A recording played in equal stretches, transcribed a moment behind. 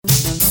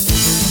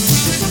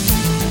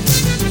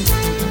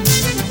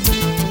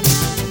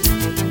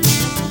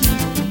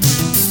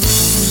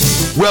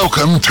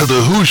Welcome to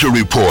the Hoosier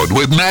Report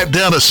with Matt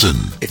Dennison.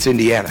 It's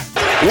Indiana.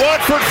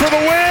 Watford for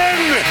the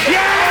win!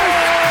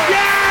 Yes!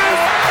 Yes!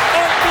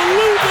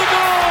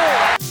 Unbelievable!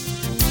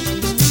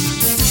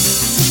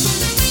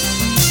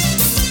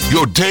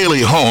 Your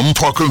daily home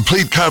for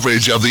complete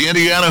coverage of the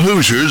Indiana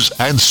Hoosiers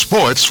and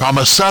sports from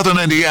a Southern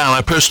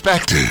Indiana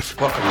perspective.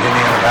 Welcome to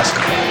Indiana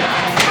basketball.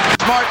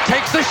 Smart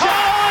takes the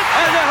shot,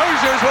 and the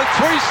Hoosiers with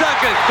 3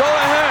 seconds go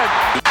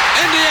ahead.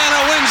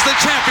 Indiana wins the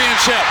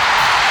championship.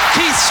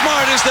 Keith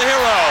Smart is the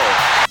hero.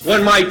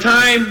 When my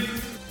time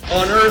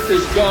on earth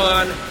is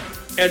gone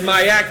and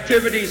my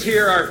activities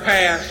here are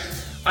past,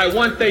 I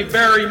want they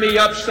bury me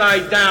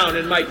upside down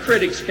and my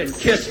critics can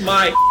kiss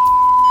my...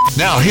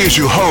 Now here's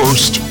your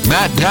host,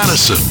 Matt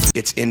Dennison.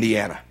 It's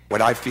Indiana,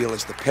 what I feel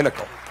is the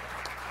pinnacle,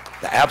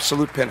 the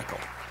absolute pinnacle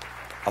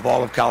of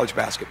all of college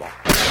basketball.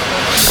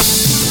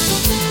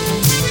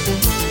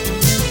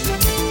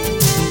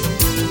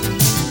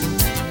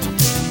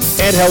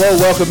 And hello,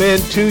 welcome in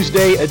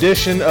Tuesday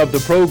edition of the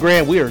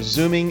program. We are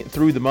zooming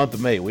through the month of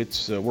May.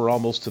 We're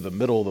almost to the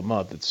middle of the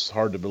month. It's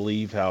hard to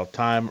believe how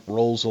time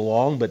rolls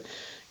along, but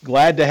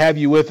glad to have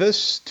you with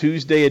us.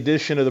 Tuesday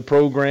edition of the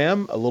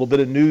program. A little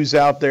bit of news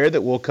out there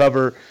that we'll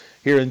cover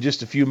here in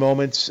just a few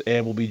moments,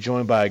 and we'll be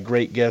joined by a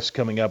great guest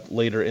coming up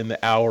later in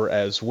the hour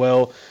as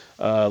well.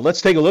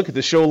 Let's take a look at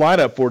the show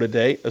lineup for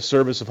today, a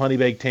service of Honey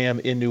Baked Ham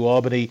in New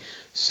Albany.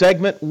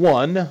 Segment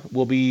 1,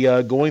 we'll be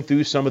going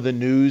through some of the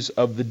news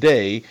of the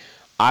day.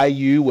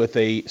 IU with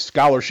a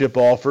scholarship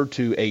offer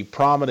to a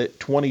prominent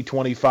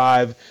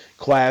 2025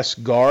 class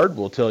guard.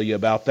 We'll tell you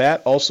about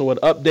that. Also an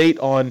update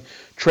on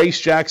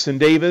Trace Jackson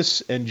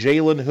Davis and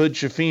Jalen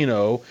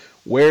Hood-Schifino,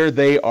 where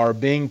they are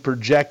being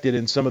projected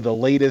in some of the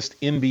latest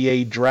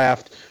NBA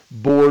draft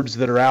boards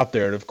that are out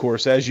there. And, of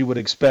course, as you would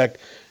expect,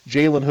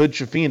 Jalen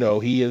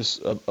Hood-Schifino, he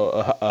is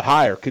a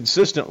higher,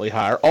 consistently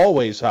higher,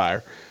 always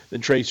higher than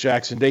Trace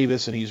Jackson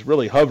Davis, and he's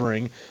really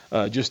hovering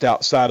just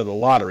outside of the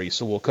lottery.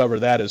 So we'll cover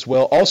that as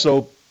well.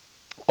 Also,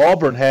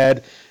 Auburn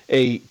had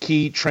a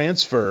key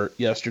transfer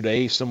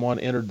yesterday. Someone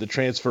entered the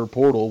transfer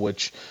portal,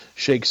 which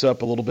shakes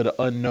up a little bit of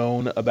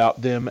unknown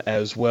about them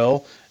as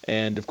well.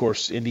 And, of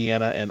course,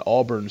 Indiana and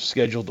Auburn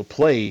scheduled to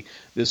play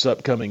this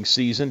upcoming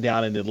season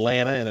down in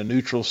Atlanta in a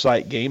neutral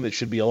site game that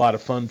should be a lot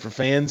of fun for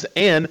fans.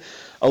 And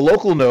a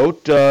local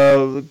note,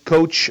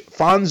 Coach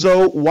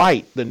Fonzo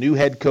White, the new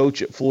head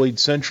coach at Floyd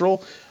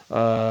Central.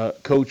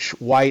 Coach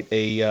White,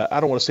 I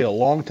don't want to say a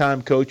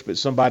longtime coach, but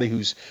somebody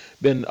who's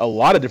been a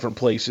lot of different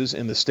places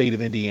in the state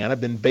of Indiana,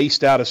 been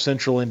based out of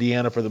central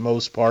Indiana for the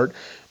most part,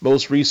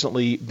 most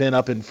recently been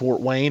up in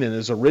Fort Wayne and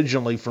is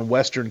originally from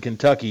western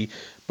Kentucky,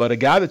 but a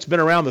guy that's been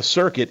around the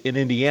circuit in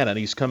Indiana, and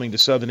he's coming to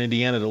southern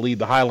Indiana to lead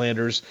the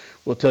Highlanders.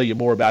 We'll tell you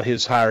more about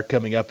his hire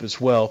coming up as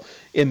well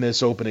in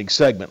this opening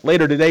segment.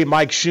 Later today,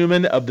 Mike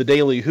Schumann of the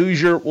Daily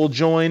Hoosier will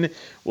join.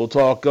 We'll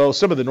talk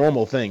some of the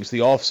normal things,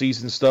 the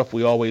off-season stuff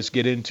we always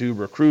get into,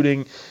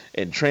 recruiting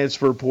and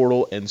transfer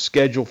portal and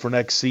schedule for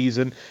next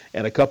season,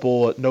 and a couple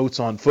notes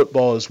on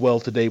football as well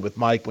today with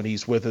Mike when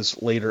he's with us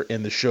later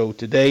in the show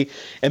today.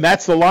 And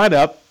that's the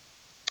lineup,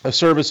 a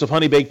service of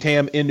Honey Baked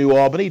Ham in New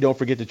Albany. Don't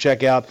forget to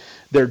check out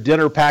their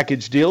dinner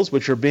package deals,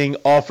 which are being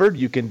offered.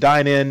 You can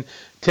dine in,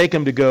 take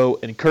them to go,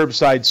 and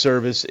curbside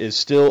service is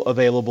still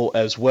available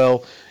as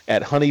well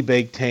at Honey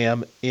Baked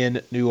Ham in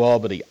New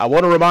Albany. I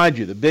want to remind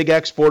you, the Big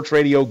X Sports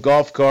Radio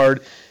golf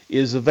card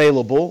is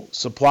available.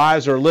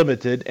 Supplies are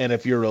limited, and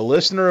if you're a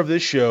listener of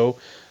this show,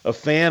 a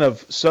fan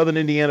of Southern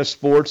Indiana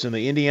sports and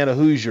the Indiana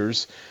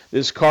Hoosiers,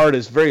 this card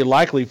is very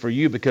likely for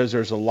you because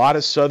there's a lot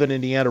of Southern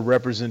Indiana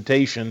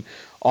representation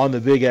on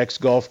the Big X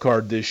golf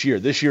card this year.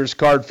 This year's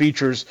card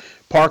features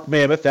Park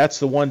Mammoth, that's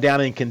the one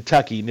down in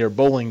Kentucky near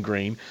Bowling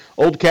Green.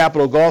 Old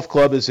Capitol Golf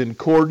Club is in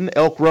Cordon,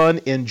 Elk Run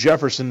in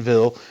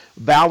Jeffersonville,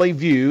 Valley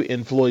View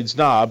in Floyd's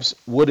Knobs,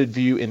 Wooded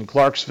View in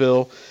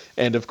Clarksville,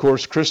 and of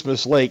course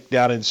Christmas Lake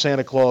down in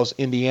Santa Claus,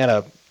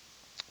 Indiana.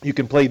 You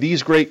can play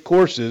these great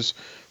courses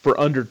for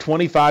under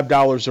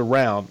 $25 a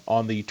round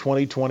on the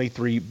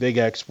 2023 Big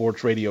X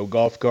Sports Radio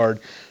golf card.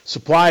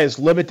 Supply is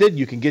limited.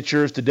 You can get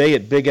yours today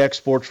at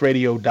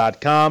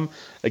bigxsportsradio.com.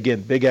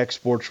 Again,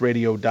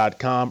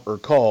 bigxsportsradio.com, or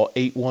call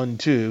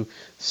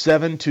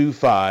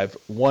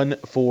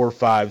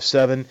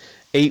 812-725-1457.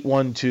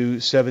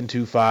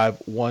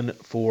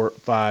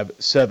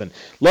 812-725-1457.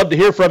 Love to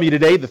hear from you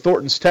today. The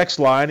Thornton's text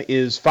line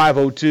is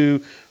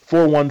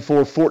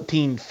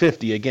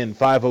 502-414-1450. Again,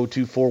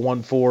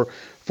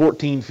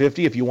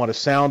 502-414-1450. If you want to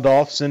sound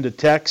off, send a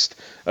text,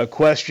 a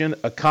question,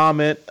 a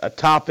comment, a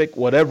topic,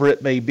 whatever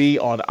it may be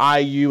on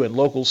IU and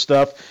local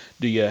stuff.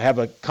 Do you have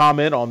a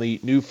comment on the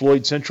new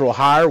Floyd Central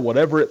hire?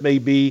 Whatever it may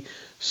be,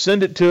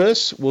 send it to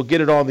us. We'll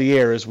get it on the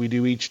air as we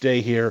do each day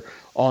here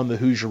on the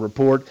Hoosier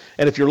Report.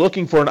 And if you're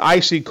looking for an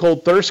icy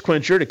cold thirst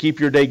quencher to keep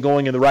your day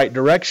going in the right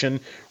direction,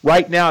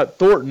 right now at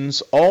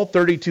Thornton's, all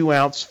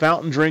 32-ounce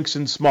fountain drinks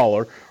and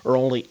smaller are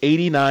only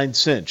 89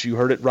 cents. You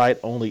heard it right,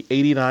 only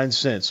 89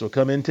 cents. So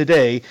come in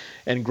today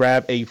and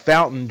grab a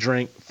fountain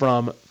drink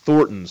from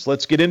Thornton's.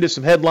 Let's get into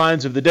some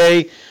headlines of the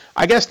day.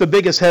 I guess the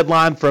biggest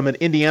headline from an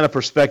Indiana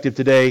perspective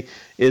today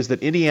is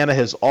that Indiana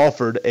has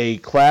offered a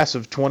class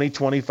of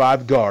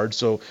 2025 guard.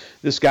 So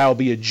this guy will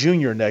be a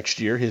junior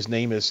next year. His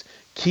name is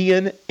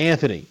Kian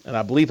Anthony, and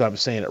I believe I'm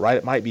saying it right.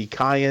 It might be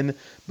Kian,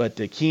 but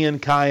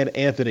Kian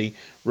Anthony,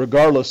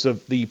 regardless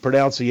of the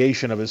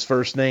pronunciation of his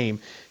first name,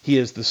 he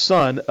is the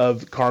son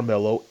of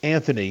Carmelo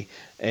Anthony.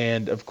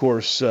 And, of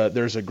course,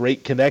 there's a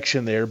great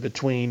connection there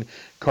between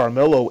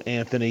Carmelo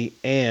Anthony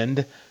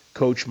and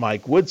Coach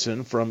Mike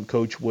Woodson from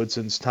Coach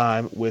Woodson's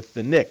time with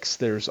the Knicks.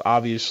 There's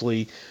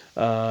obviously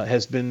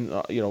has been,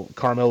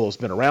 Carmelo's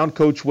been around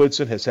Coach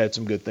Woodson, has had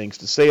some good things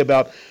to say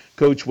about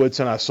Coach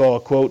Woodson. I saw a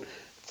quote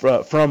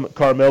from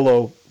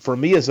Carmelo: "For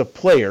me as a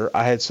player,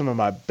 I had some of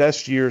my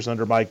best years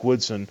under Mike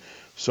Woodson,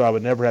 so I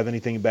would never have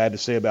anything bad to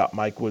say about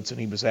Mike Woodson."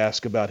 He was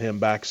asked about him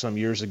back some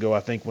years ago, I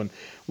think, when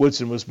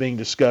Woodson was being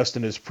discussed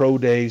in his pro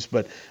days.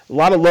 But a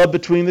lot of love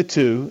between the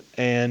two,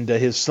 and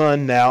his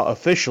son now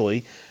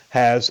officially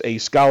has a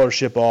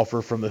scholarship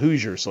offer from the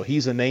Hoosiers, so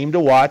he's a name to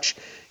watch.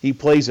 He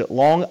plays at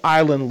Long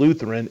Island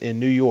Lutheran in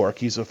New York.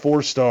 He's a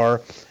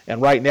 4-star,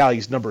 and right now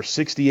he's number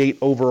 68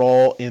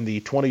 overall in the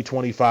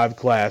 2025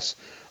 class,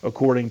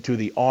 according to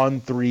the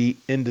On3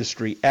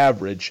 industry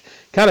average.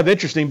 Kind of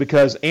interesting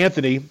because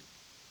Anthony,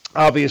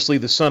 obviously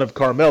the son of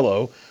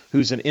Carmelo,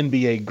 who's an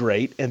NBA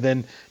great, and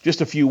then just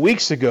a few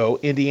weeks ago,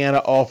 Indiana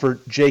offered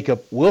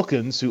Jacob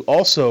Wilkins, who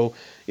also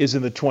is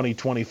in the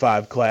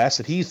 2025 class,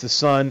 and he's the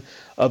son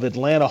of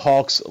Atlanta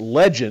Hawks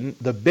legend,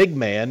 the big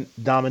man,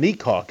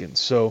 Dominique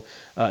Hawkins. So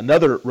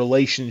another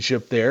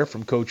relationship there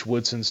from Coach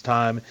Woodson's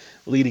time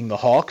leading the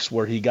Hawks,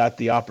 where he got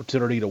the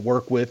opportunity to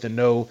work with and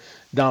know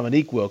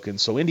Dominique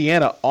Wilkins. So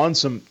Indiana on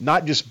some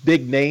not just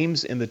big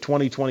names in the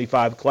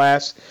 2025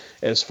 class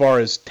as far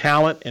as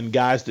talent and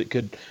guys that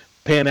could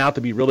pan out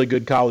to be really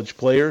good college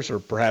players or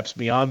perhaps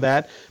beyond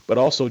that, but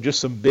also just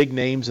some big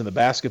names in the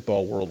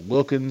basketball world.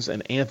 Wilkins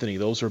and Anthony,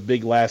 those are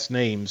big last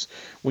names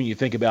when you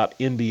think about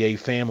NBA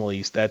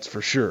families, that's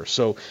for sure.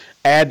 So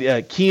add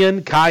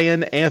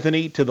Kian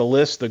Anthony to the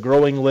list, the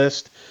growing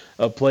list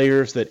of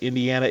players that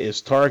Indiana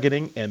is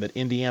targeting and that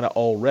Indiana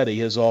already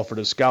has offered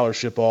a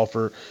scholarship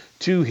offer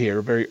to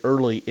here very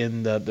early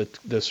in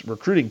this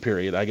recruiting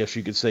period, I guess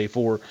you could say,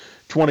 for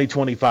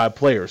 2025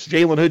 players.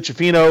 Jalen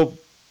Hood-Schifino,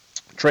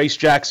 Trace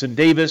Jackson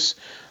Davis,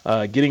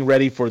 getting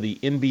ready for the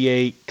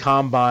NBA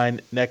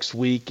Combine next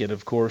week, and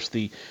of course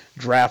the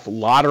draft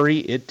lottery.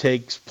 It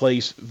takes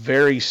place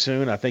very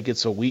soon. I think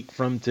it's a week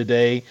from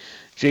today.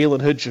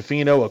 Jalen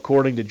Hood-Schifino,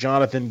 according to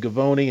Jonathan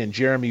Givony and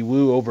Jeremy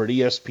Wu over at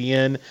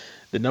ESPN,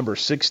 the number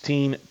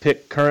 16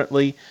 pick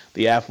currently.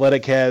 The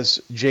Athletic has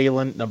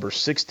Jalen, number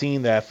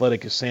 16. The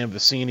Athletic is Sam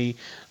Vecini,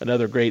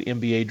 another great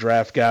NBA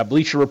draft guy.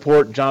 Bleacher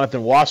Report,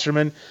 Jonathan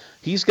Wasserman,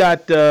 he's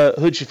got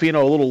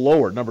Hood-Schifino a little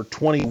lower, number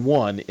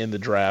 21 in the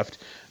draft.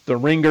 The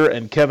Ringer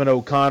and Kevin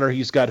O'Connor,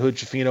 he's got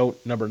Hood-Schifino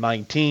number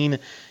 19.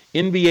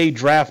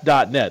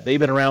 NBADraft.net, they've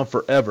been around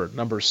forever.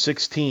 Number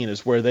 16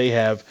 is where they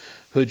have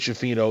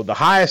Hood-Schifino. The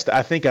highest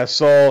I think I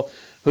saw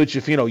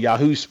Hood-Schifino,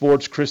 Yahoo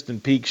Sports, Kristen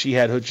Peak, she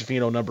had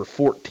Hood-Schifino number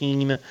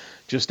 14,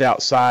 just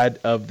outside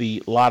of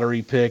the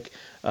lottery pick.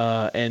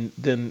 And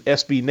then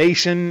SB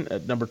Nation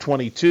at number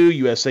 22,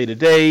 USA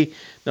Today,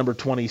 number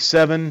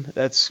 27.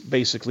 That's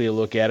basically a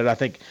look at it. I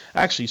think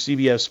actually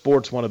CBS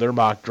Sports, one of their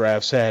mock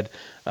drafts, had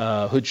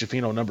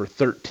Hood-Schifino number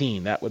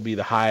 13. That would be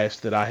the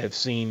highest that I have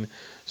seen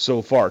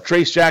so far.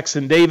 Trace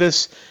Jackson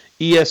Davis,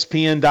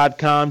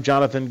 ESPN.com,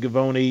 Jonathan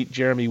Givony,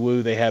 Jeremy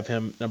Wu, they have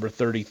him number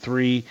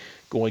 33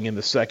 going in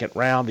the second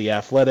round. The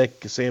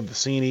Athletic, Sam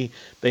Vecini,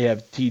 they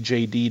have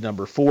TJD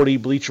number 40.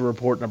 Bleacher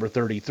Report number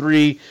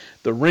 33.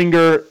 The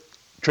Ringer,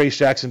 Trace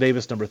Jackson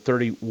Davis number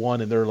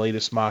 31 in their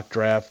latest mock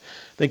draft.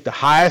 I think the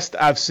highest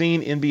I've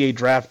seen,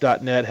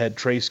 NBADraft.net had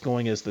Trace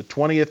going as the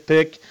 20th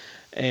pick,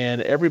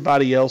 and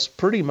everybody else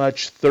pretty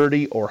much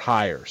 30 or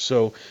higher.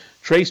 So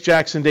Trace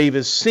Jackson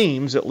Davis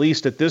seems, at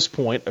least at this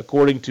point,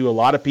 according to a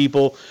lot of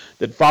people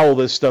that follow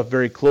this stuff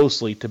very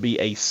closely, to be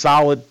a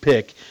solid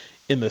pick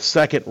in the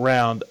second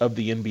round of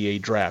the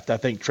NBA draft. I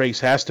think Trace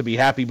has to be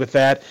happy with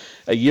that.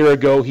 A year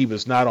ago, he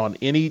was not on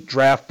any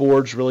draft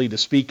boards really to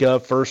speak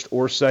of, first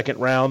or second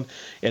round,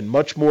 and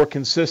much more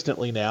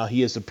consistently now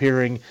he is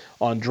appearing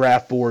on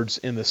draft boards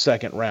in the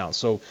second round.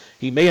 So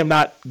he may have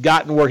not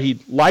gotten where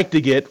he'd like to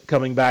get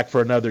coming back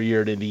for another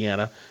year at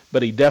Indiana,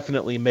 but he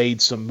definitely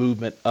made some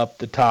movement up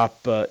the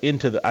top up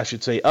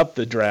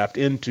the draft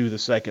into the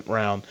second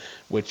round,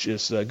 which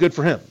is good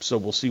for him. So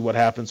we'll see what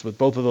happens with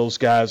both of those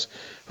guys.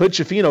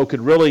 Hood-Schifino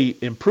could really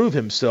improve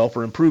himself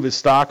or improve his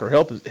stock or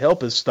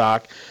help his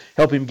stock,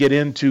 help him get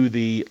into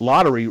the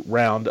lottery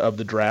round of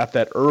the draft,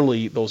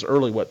 those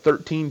early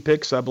 13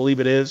 picks, I believe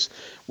it is,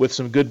 with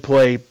some good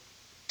play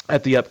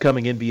at the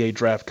upcoming NBA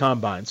Draft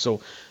Combine.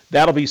 So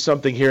that'll be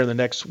something here in the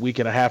next week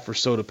and a half or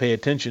so to pay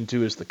attention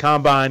to, is the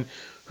combine,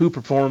 who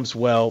performs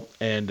well,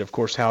 and, of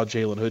course, how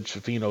Jalen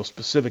Hood-Schifino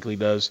specifically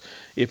does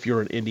if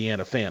you're an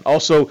Indiana fan.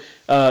 Also,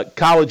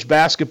 college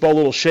basketball,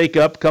 little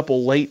shake-up,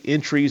 couple late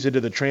entries into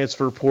the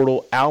transfer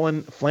portal.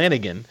 Alan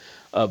Flanagan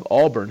of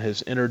Auburn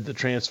has entered the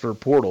transfer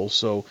portal,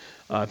 so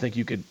I think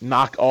you could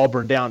knock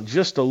Auburn down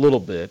just a little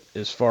bit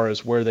as far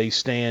as where they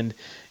stand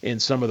in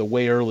some of the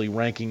way early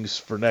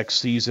rankings for next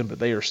season, but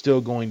they are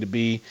still going to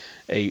be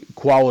a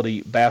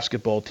quality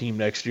basketball team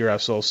next year. I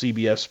saw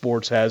CBS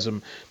Sports has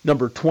them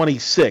number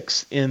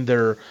 26 in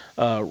their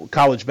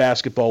college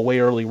basketball way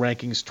early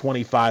rankings,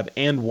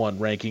 25-1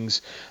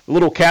 rankings. The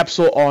little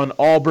capsule on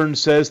Auburn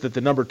says that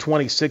the number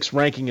 26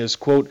 ranking is,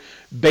 quote,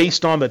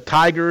 based on the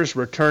Tigers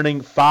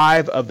returning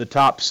 5 of the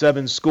top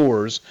 7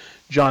 scorers,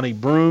 Johnny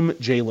Broome,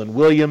 Jalen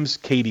Williams,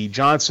 K.D.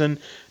 Johnson,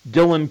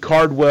 Dylan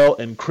Cardwell,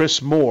 and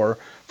Chris Moore,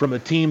 from a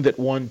team that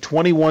won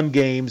 21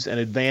 games and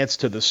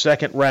advanced to the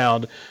second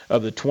round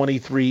of the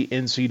 23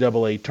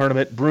 NCAA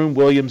tournament. Broome,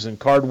 Williams, and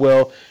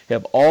Cardwell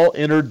have all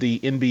entered the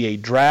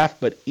NBA draft,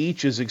 but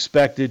each is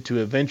expected to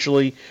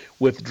eventually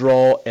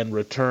withdraw and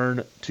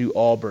return to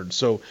Auburn.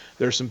 So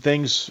there's some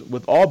things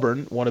with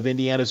Auburn, one of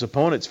Indiana's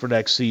opponents for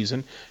next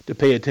season, to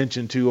pay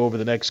attention to over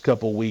the next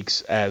couple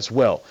weeks as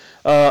well.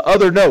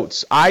 Other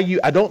notes,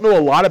 I don't know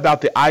a lot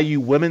about the IU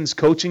women's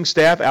coaching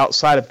staff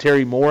outside of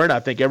Terry Morin.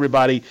 I think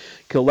everybody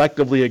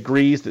collectively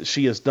agrees that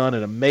she has done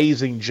an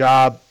amazing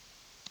job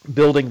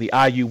building the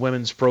IU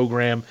women's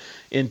program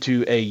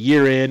into a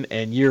year in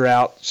and year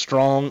out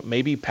strong,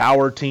 maybe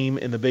power team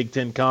in the Big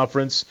Ten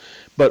Conference.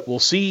 But we'll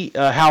see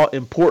how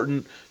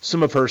important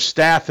some of her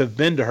staff have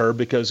been to her,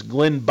 because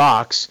Glenn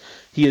Box,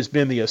 he has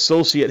been the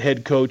associate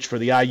head coach for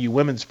the IU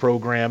women's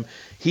program.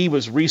 He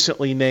was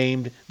recently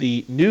named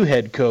the new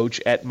head coach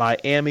at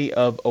Miami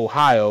of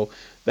Ohio.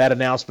 That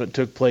announcement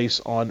took place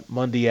on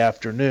Monday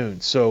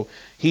afternoon. So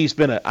he's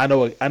been I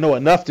know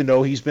enough to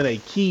know he's been a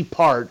key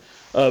part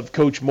of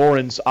Coach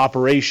Morin's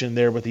operation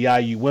there with the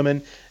IU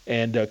women,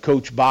 and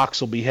Coach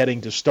Box will be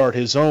heading to start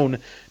his own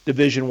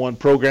Division I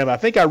program. I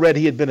think I read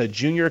he had been a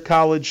junior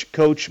college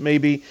coach,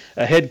 maybe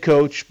a head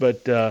coach,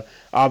 but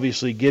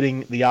obviously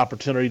getting the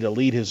opportunity to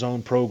lead his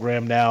own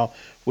program now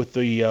with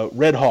the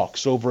Red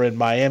Hawks over in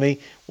Miami.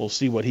 We'll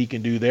see what he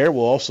can do there.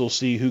 We'll also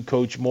see who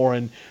Coach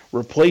Morin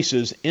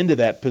replaces into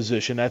that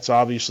position. That's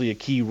obviously a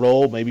key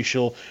role. Maybe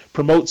she'll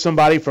promote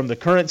somebody from the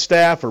current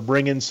staff or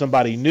bring in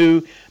somebody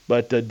new,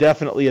 but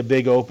definitely a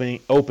big opening,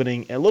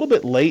 a little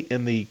bit late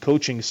in the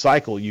coaching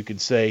cycle, you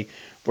could say,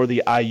 for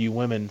the IU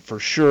women for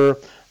sure.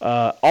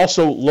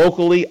 Also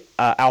locally,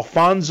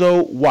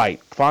 Alfonso White.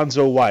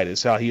 Alfonso White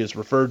is how he is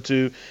referred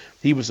to.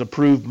 He was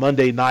approved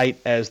Monday night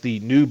as the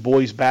new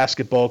boys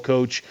basketball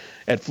coach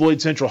at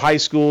Floyd Central High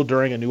School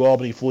during a New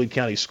Albany-Floyd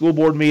County School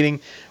Board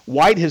meeting.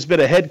 White has been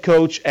a head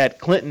coach at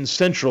Clinton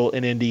Central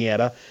in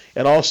Indiana,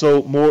 and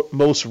also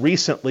most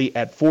recently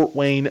at Fort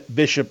Wayne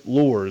Bishop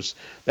Luers.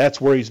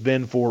 That's where he's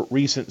been for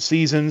recent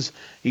seasons.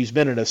 He's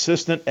been an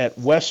assistant at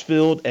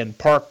Westfield and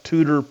Park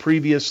Tudor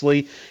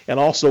previously, and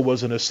also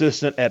was an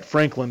assistant at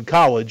Franklin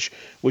College,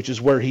 which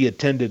is where he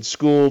attended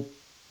school.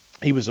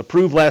 He was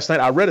approved last night.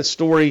 I read a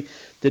story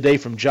today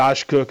from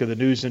Josh Cook of the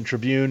News and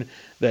Tribune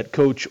that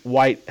Coach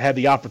White had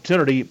the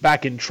opportunity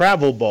back in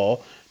travel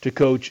ball to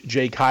coach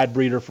Jake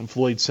Heidbreeder from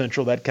Floyd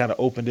Central. That kind of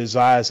opened his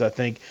eyes, I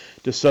think,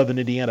 to Southern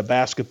Indiana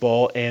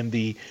basketball and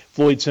the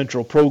Floyd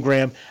Central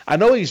program. I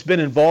know he's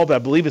been involved, I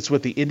believe it's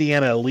with the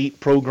Indiana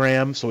Elite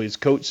program, so he's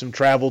coached some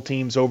travel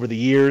teams over the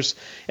years,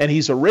 and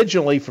he's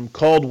originally from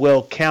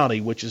Caldwell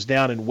County, which is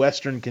down in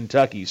western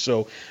Kentucky,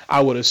 so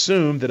I would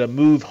assume that a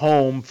move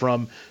home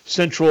from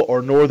central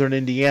or northern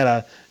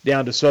Indiana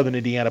down to southern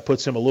Indiana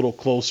puts him a little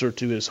closer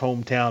to his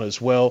hometown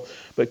as well.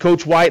 But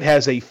Coach White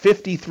has a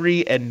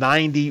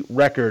 53-90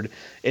 record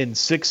in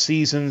 6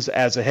 seasons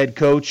as a head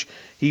coach.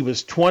 He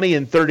was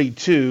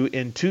 20-32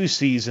 in 2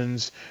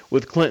 seasons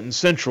with Clinton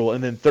Central,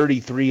 and then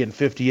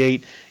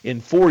 33-58 in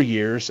 4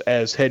 years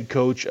as head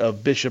coach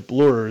of Bishop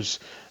Luers.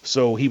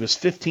 So he was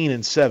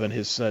 15-7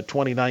 his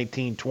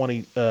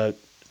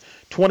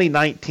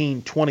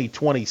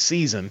 2019-2020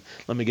 season.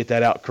 Let me get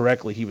that out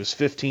correctly. He was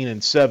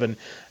 15-7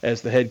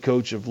 as the head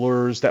coach of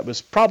Luers. That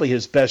was probably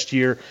his best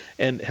year,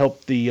 and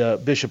helped the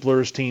Bishop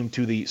Luers team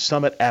to the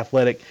Summit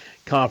Athletic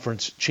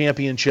Conference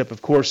Championship.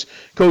 Of course,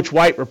 Coach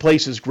White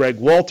replaces Greg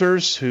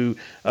Walters, who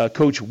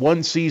coached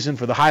 1 season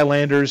for the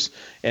Highlanders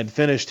and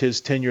finished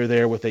his tenure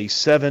there with a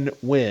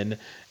 7-win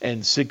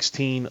and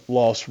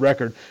 16-loss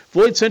record.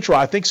 Floyd Central,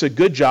 I think, is a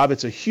good job.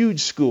 It's a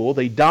huge school.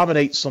 They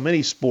dominate so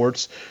many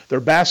sports.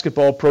 Their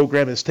basketball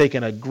program has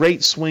taken a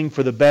great swing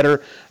for the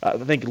better, I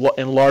think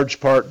in large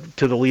part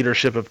to the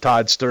leadership of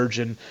Todd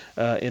Sturgeon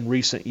in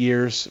recent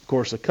years. Of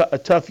course, a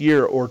tough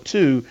year or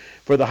two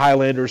for the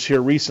Highlanders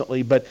here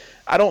recently, but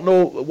I don't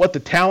know what the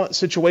talent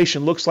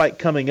situation looks like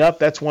coming up.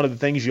 That's one of the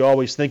things you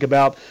always think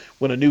about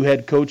when a new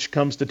head coach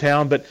comes to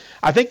town. But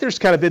I think there's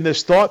kind of been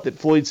this thought that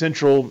Floyd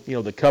Central,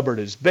 the cupboard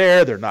is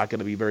bare. They're not going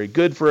to be very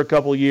good for a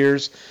couple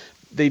years.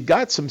 They've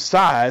got some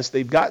size.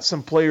 They've got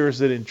some players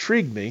that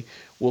intrigue me.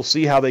 we'll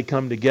see how they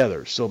come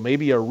together. So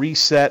maybe a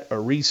reset, a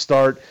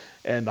restart,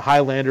 and the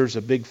Highlanders,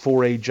 a big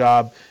 4A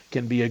job,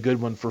 can be a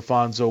good one for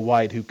Fonzo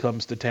White, who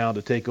comes to town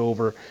to take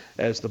over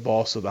as the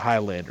boss of the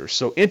Highlanders.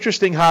 So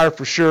interesting hire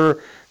for sure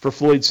for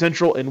Floyd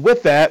Central. And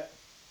with that,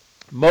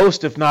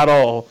 most, if not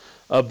all,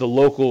 of the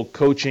local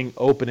coaching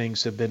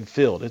openings have been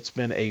filled. It's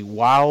been a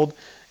wild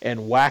and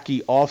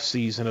wacky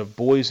offseason of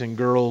boys and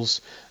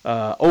girls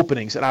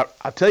openings. And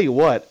I'll tell you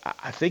what,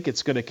 I think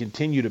it's going to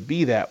continue to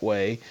be that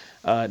way,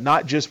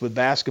 not just with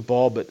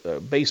basketball,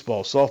 but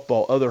baseball,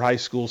 softball, other high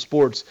school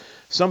sports.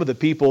 Some of the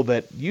people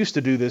that used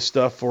to do this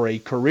stuff for a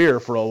career,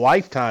 for a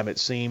lifetime, it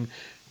seemed,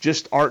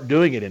 just aren't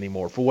doing it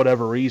anymore for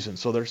whatever reason.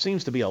 So there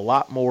seems to be a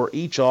lot more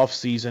each off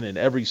season in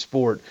every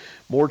sport,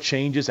 more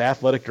changes,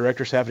 athletic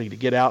directors having to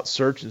get out,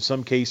 search in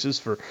some cases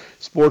for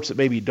sports that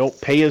maybe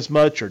don't pay as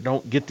much or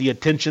don't get the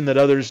attention that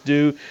others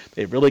do.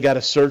 They've really got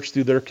to search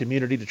through their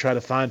community to try to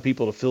find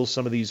people to fill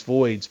some of these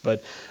voids.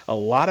 But a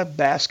lot of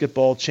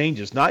basketball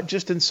changes, not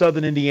just in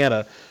Southern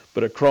Indiana,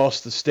 but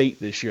across the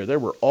state this year. There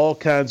were all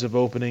kinds of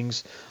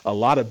openings, a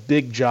lot of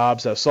big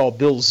jobs. I saw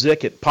Bill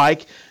Zick at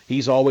Pike.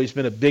 He's always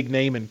been a big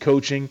name in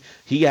coaching.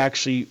 He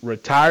actually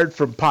retired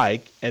from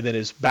Pike and then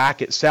is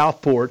back at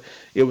Southport.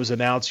 It was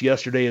announced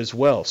yesterday as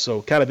well.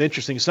 So kind of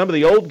interesting. Some of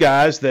the old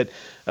guys that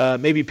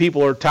maybe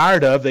people are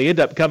tired of, they end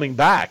up coming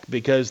back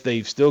because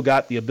they've still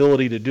got the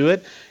ability to do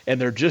it,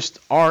 and there just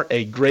aren't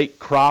a great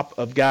crop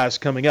of guys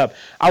coming up.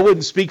 I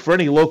wouldn't speak for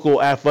any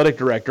local athletic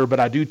director,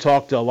 but I do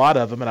talk to a lot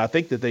of them, and I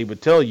think that they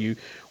would tell you,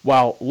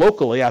 while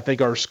locally I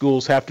think our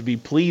schools have to be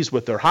pleased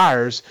with their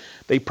hires,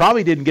 they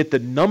probably didn't get the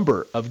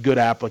number of good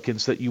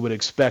applicants that you would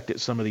expect at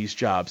some of these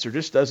jobs. There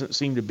just doesn't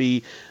seem to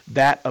be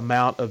that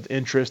amount of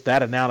interest,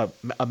 that amount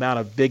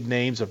of big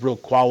names, of real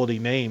quality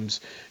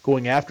names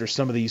going after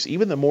some of these,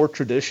 even the more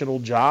traditional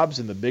jobs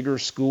in the bigger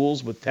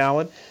schools with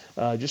talent.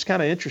 Just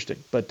kind of interesting.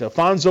 But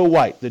Fonzo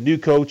White, the new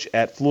coach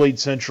at Floyd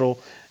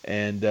Central,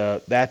 and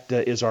that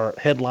is our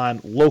headline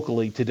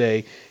locally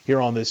today here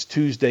on this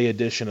Tuesday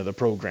edition of the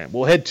program.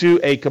 We'll head to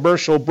a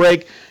commercial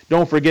break.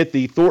 Don't forget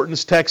the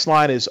Thornton's text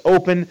line is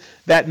open.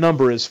 That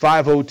number is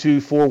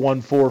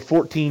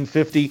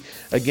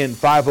 502-414-1450. Again,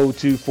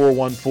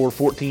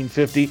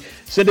 502-414-1450.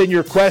 Send in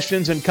your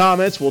questions and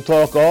comments. We'll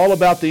talk all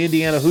about the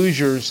Indiana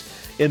Hoosiers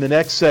in the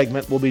next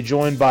segment. We'll be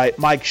joined by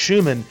Mike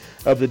Schumann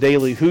of the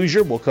Daily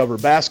Hoosier. We'll cover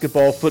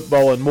basketball,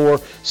 football, and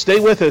more. Stay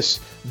with us.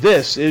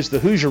 This is the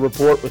Hoosier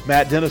Report with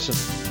Matt Dennison.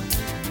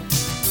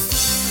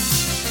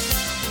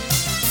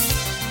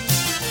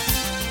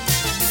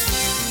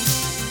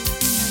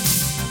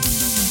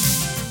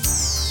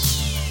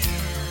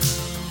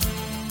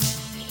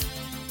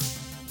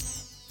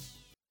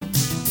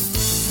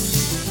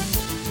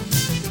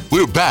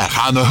 We're back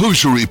on the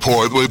Hoosier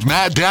Report with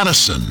Matt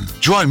Dennison.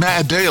 Join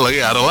Matt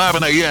daily at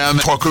 11 a.m.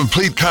 for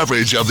complete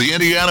coverage of the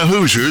Indiana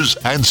Hoosiers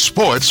and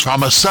sports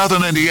from a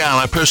Southern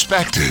Indiana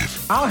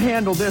perspective. I'll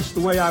handle this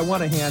the way I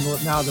want to handle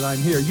it now that I'm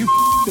here. You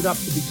it up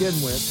to begin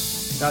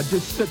with. Now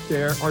just sit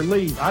there or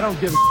leave. I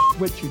don't give a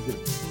what you do.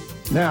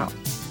 Now,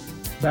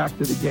 back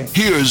to the game.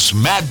 Here's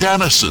Matt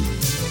Dennison.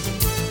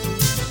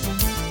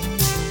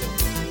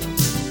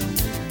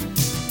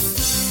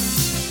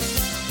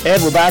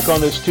 And we're back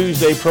on this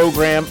Tuesday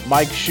program.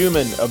 Mike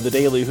Schumann of the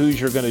Daily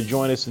Hoosier going to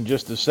join us in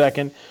just a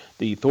second.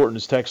 The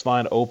Thornton's text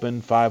line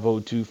open,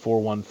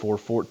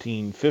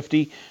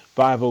 502-414-1450.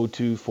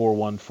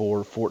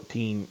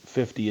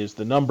 502-414-1450 is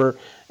the number.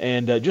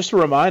 And just a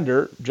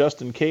reminder,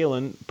 Justin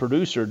Kalin,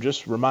 producer,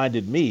 just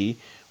reminded me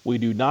we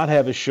do not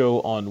have a show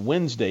on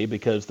Wednesday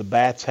because the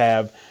Bats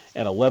have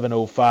an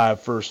 11:05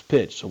 first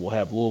pitch. So we'll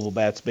have Louisville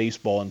Bats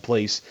baseball in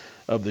place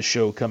of the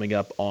show coming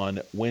up on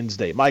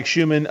Wednesday. Mike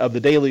Schumann of the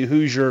Daily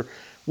Hoosier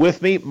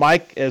with me.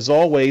 Mike, as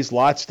always,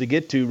 lots to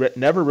get to.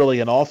 Never really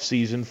an off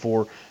season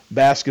for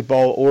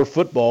basketball or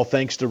football,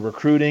 thanks to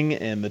recruiting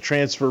and the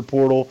transfer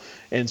portal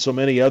and so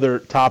many other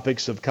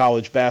topics of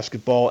college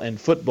basketball and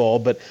football.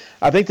 But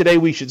I think today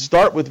we should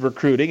start with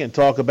recruiting and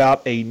talk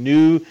about a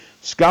new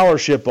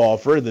scholarship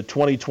offer in the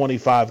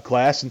 2025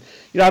 class. And,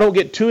 I don't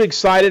get too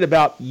excited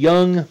about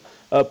young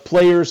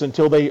players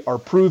until they are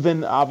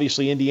proven.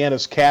 Obviously,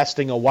 Indiana's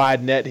casting a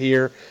wide net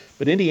here,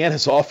 but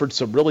Indiana's offered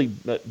some really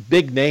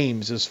big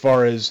names as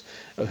far as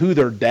who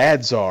their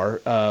dads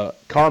are.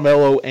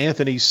 Carmelo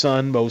Anthony's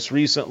son most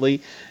recently,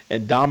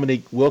 and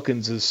Dominique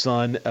Wilkins'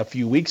 son a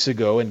few weeks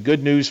ago. And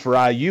good news for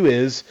IU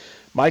is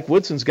Mike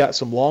Woodson's got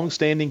some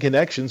long-standing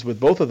connections with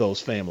both of those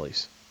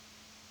families.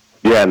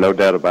 Yeah, no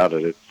doubt about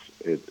it.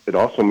 It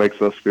also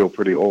makes us feel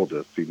pretty old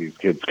to see these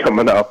kids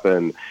coming up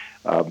and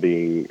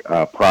being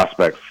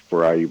prospects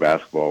for IU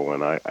basketball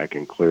when I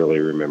can clearly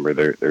remember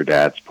their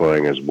dads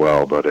playing as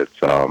well. But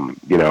it's,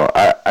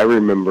 I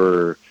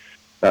remember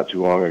not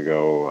too long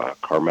ago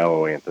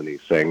Carmelo Anthony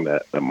saying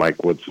that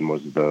Mike Woodson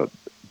was the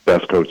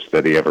best coach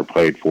that he ever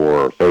played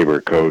for, or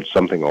favorite coach,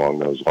 something along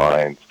those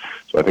lines.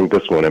 So I think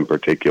this one in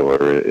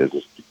particular is,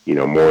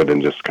 more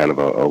than just kind of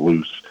a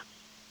loose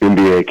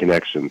NBA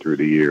connection through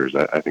the years.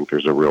 I think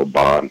there's a real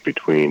bond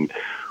between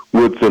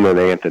Woodson and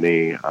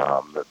Anthony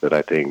that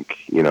I think,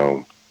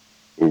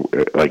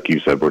 like you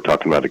said, we're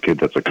talking about a kid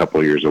that's a couple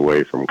of years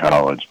away from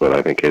college, but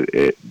I think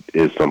it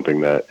is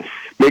something that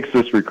makes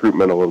this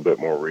recruitment a little bit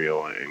more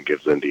real and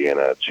gives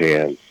Indiana a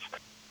chance.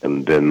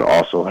 And then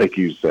also, like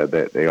you said,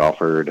 that they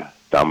offered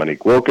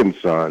Dominique Wilkins'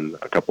 son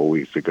a couple of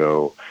weeks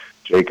ago,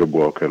 Jacob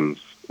Wilkins,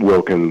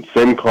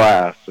 same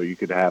class, so you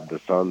could have the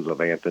sons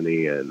of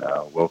Anthony and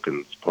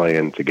Wilkins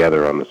playing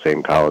together on the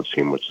same college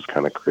team, which is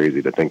kind of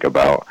crazy to think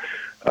about.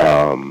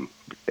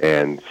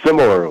 And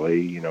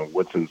similarly,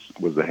 Woodson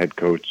was the head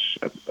coach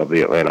of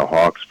the Atlanta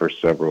Hawks for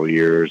several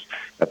years.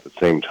 At the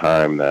same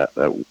time that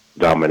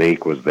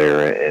Dominique was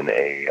there in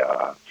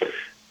a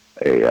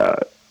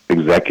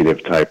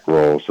executive type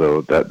role,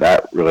 so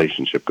that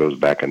relationship goes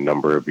back a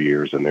number of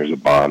years, and there's a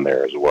bond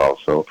there as well.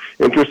 So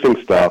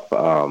interesting stuff.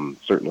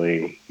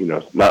 Certainly,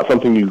 not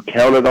something you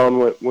counted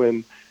on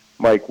when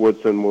Mike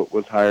Woodson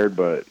was hired,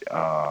 but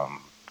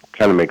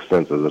kind of makes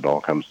sense as it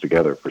all comes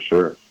together for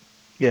sure.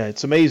 Yeah,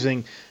 it's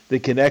amazing the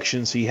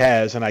connections he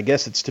has, and I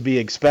guess it's to be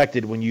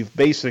expected when you've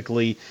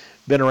basically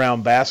been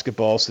around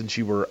basketball since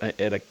you were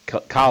at a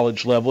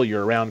college level.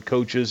 You're around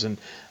coaches and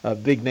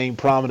big-name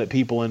prominent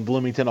people in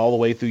Bloomington all the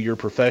way through your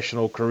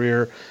professional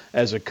career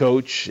as a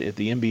coach at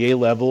the NBA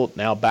level,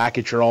 now back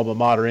at your alma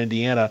mater,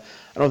 Indiana.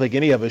 I don't think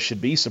any of us should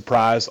be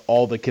surprised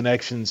all the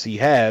connections he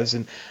has,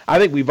 and I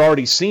think we've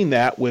already seen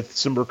that with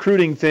some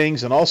recruiting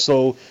things, and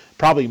also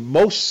probably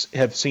most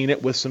have seen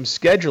it with some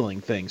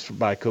scheduling things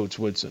by Coach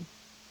Woodson.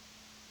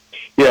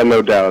 Yeah,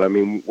 no doubt. I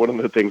mean, one of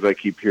the things I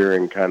keep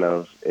hearing kind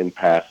of in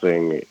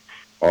passing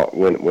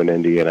when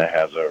Indiana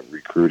has a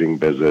recruiting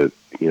visit,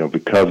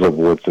 because of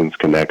Woodson's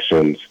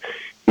connections,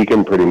 he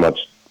can pretty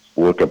much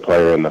look a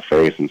player in the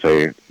face and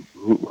say,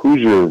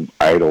 who's your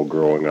idol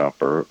growing up,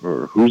 or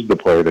who's the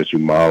player that you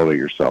model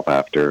yourself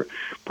after,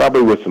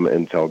 probably with some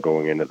intel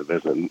going into the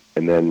visit.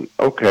 And then,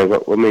 okay,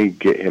 let me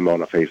get him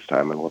on a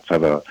FaceTime and let's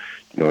have a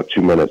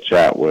 2-minute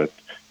chat with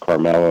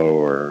Carmelo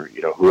or,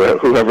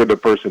 whoever the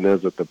person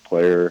is that the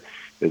player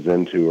is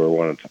into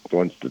or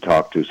wants to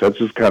talk to. So it's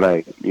just kind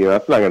of,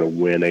 that's not going to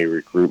win a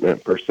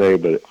recruitment per se,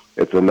 but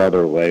it's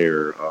another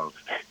layer of,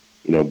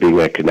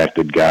 being a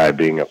connected guy,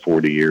 being a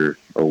 40-year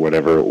or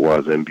whatever it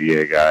was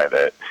NBA guy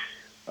that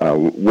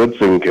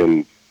Woodson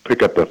can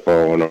pick up the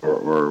phone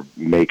or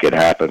make it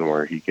happen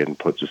where he can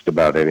put just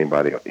about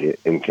anybody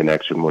in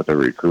connection with a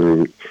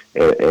recruit.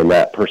 And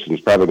that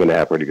person's probably going to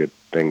have pretty good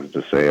things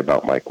to say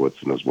about Mike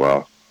Woodson as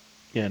well.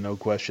 Yeah, no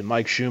question.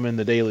 Mike Schumann,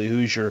 the Daily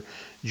Hoosier,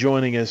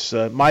 joining us.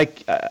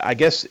 Mike, I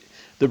guess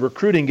the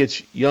recruiting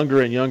gets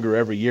younger and younger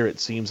every year, it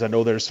seems. I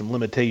know there's some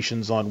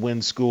limitations on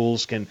when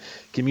schools can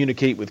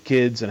communicate with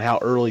kids and how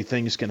early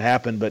things can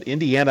happen, but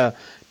Indiana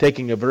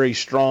taking a very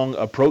strong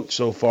approach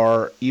so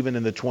far, even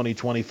in the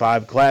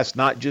 2025 class,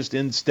 not just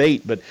in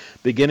state, but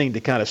beginning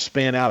to kind of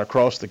span out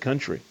across the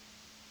country.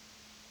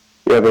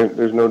 Yeah,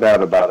 there's no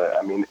doubt about it.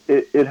 I mean,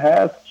 it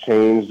has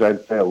changed,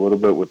 I'd say, a little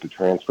bit with the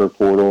transfer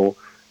portal.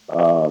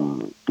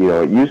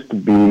 It used to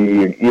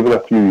be, even a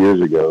few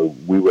years ago,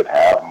 we would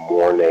have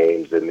more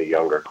names in the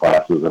younger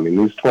classes. I mean,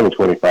 these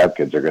 2025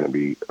 kids are going to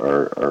be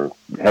are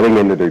heading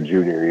into their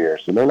junior year,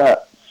 so they're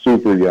not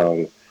super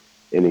young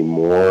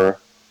anymore.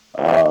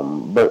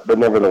 But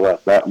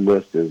nevertheless, that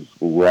list is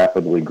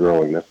rapidly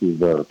growing. This is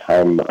the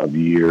time of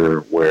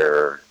year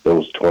where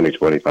those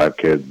 2025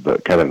 kids,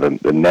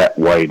 the net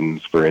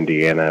widens for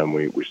Indiana, and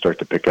we start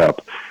to pick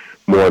up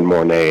more and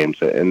more names,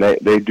 and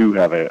they do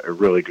have a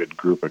really good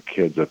group of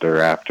kids that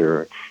they're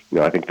after.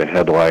 I think the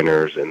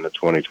headliners in the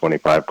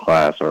 2025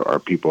 class are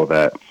people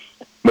that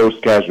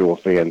most casual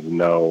fans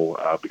know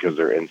because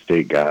they're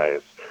in-state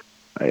guys,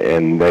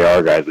 and they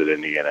are guys that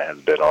Indiana has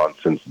been on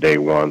since day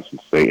one,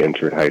 since they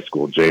entered high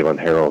school.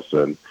 Jalen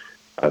Harrelson,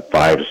 a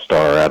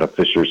 5-star out of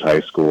Fishers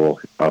High School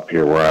up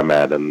here where I'm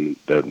at in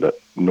the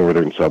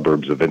northern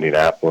suburbs of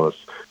Indianapolis.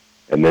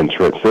 And then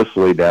Trent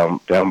Sicily down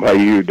by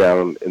you,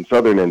 down in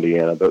southern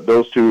Indiana.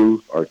 Those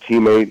two are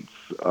teammates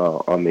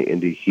on the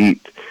Indy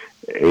Heat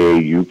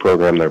AAU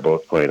program. They're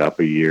both playing up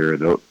a year.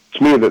 To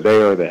me, that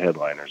they are the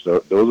headliners.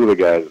 Those are the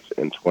guys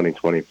in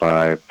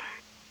 2025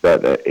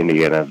 that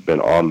Indiana has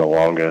been on the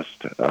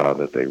longest,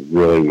 that they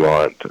really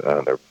want.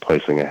 They're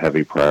placing a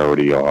heavy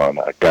priority on.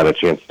 I got a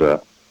chance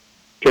to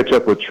catch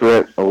up with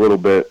Trent a little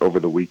bit over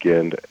the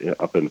weekend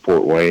up in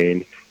Fort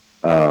Wayne.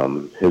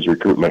 His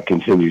recruitment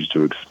continues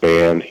to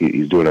expand.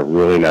 He's doing a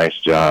really nice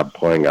job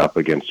playing up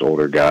against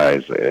older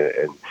guys.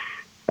 And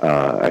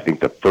I think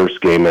the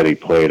first game that he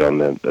played on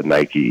the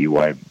Nike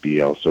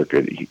EYBL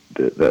circuit,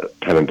 the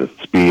kind of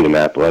the speed and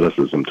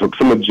athleticism took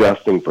some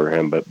adjusting for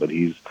him, but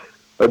he's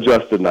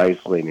adjusted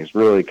nicely, and he's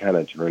really kind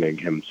of turning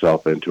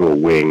himself into a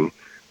wing,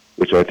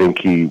 which I think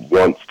he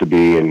wants to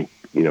be, and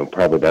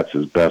probably that's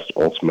his best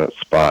ultimate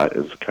spot,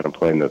 is kind of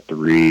playing the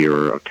 3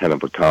 or a kind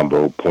of a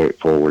combo point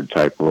forward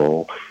type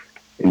role.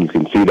 And you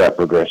can see that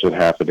progression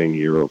happening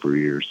year over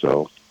year.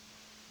 So,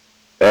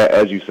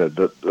 as you said,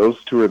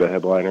 those two are the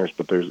headliners,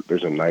 but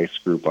there's a nice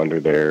group under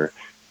there,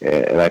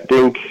 and I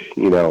think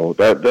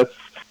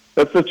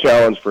that's the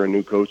challenge for a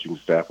new coaching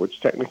staff, which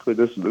technically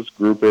this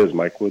group is.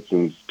 Mike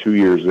Woodson's 2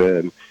 years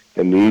in,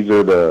 And these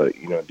are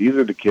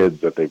the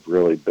kids that they've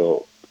really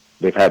built.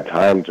 They've had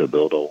time to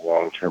build a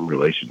long-term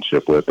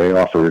relationship with. They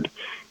offered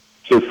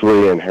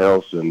Cicely and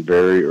Harrelson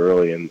very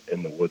early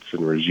in the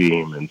Woodson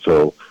regime, and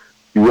so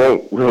you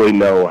won't really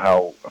know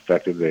how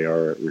effective they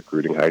are at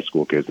recruiting high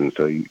school kids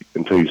until you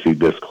see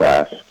this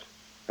class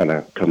kind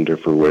of come to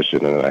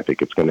fruition, and I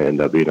think it's going to end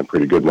up being a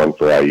pretty good one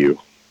for IU.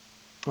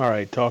 All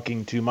right,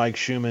 talking to Mike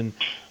Schumann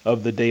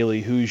of the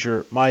Daily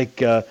Hoosier.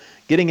 Mike,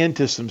 getting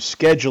into some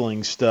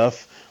scheduling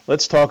stuff,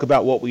 let's talk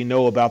about what we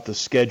know about the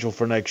schedule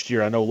for next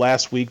year. I know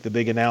last week the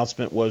big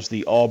announcement was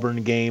the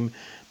Auburn game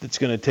that's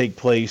going to take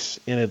place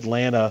in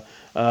Atlanta.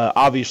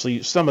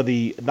 Obviously, some of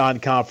the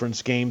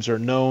non-conference games are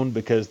known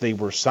because they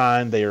were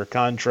signed, they are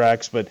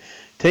contracts, but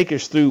take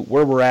us through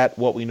where we're at,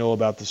 what we know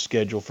about the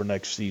schedule for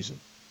next season.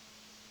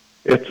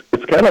 It's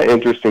kind of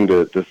interesting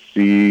to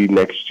see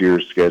next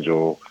year's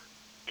schedule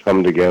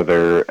come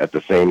together at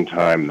the same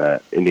time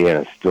that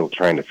Indiana's still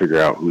trying to figure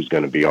out who's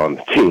going to be on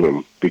the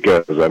team.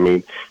 Because, I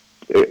mean,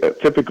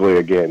 typically,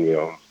 again,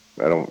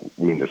 I don't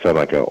mean to sound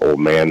like an old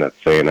man that's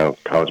saying,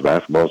 college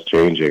basketball is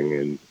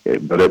changing,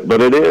 but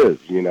it is,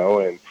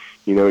 and,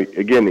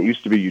 again, it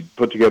used to be you'd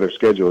put together a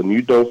schedule and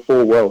you'd know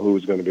full well who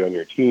was going to be on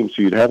your team,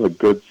 so you'd have a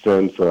good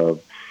sense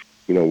of,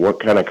 what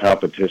kind of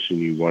competition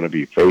you want to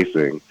be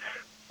facing.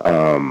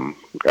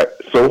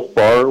 So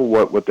far,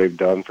 what they've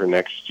done for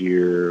next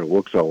year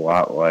looks a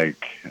lot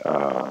like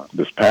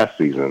this past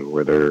season,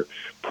 where they're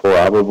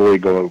probably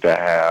going to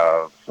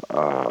have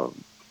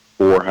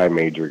 4 high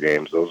major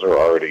games. Those are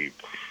already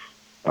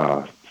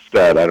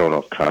set. I don't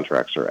know if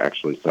contracts are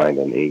actually signed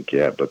in ink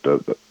yet, but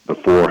the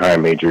 4 high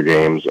major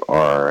games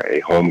are a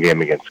home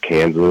game against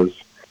Kansas,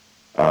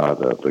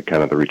 the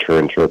kind of the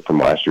return trip from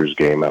last year's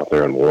game out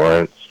there in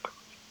Lawrence.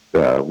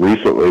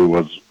 Recently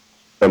was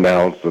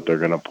announced that they're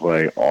going to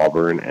play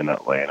Auburn and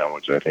Atlanta,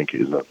 which I think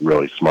is a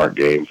really smart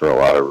game for a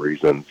lot of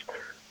reasons.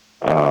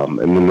 And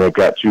then they've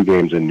got 2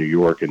 games in New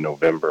York in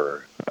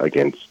November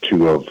against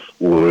 2 of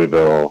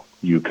Louisville,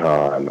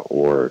 UConn,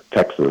 or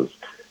Texas.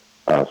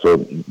 So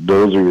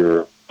those are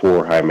your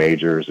 4 high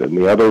majors, and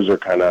the others are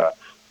kind of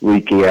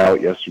leaking out.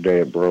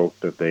 Yesterday it broke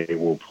that they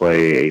will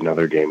play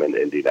another game in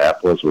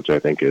Indianapolis, which I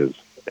think is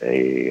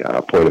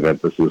a point of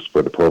emphasis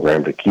for the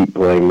program to keep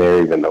playing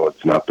there, even though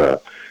it's not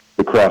the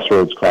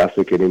Crossroads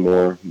Classic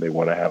anymore. They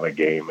want to have a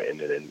game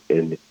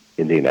in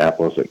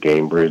Indianapolis at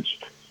Gamebridge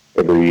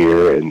every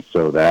year, and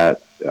so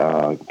that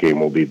game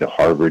will be the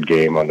Harvard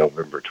game on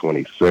November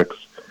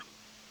 26th.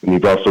 And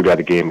you've also got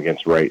a game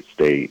against Wright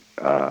State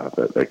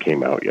that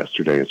came out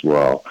yesterday as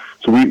well.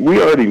 So we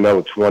already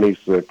know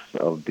 26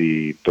 of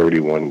the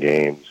 31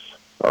 games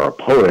are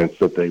opponents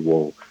that they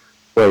will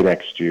play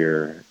next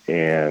year,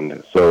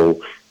 and so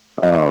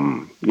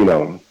some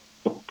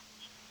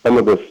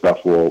of this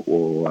stuff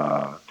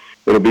will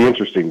it'll be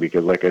interesting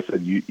because, like I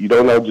said, you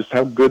don't know just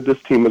how good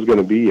this team is going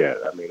to be yet.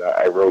 I mean,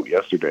 I wrote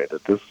yesterday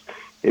that this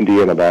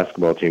Indiana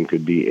basketball team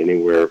could be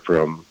anywhere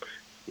from,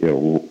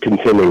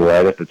 contending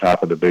right at the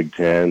top of the Big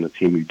Ten, a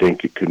team you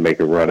think it could make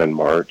a run in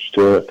March,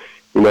 to,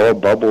 a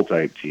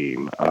bubble-type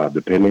team,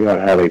 depending on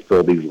how they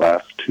fill these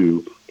last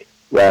 2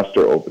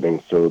 roster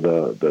openings. So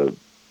the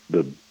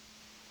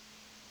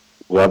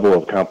level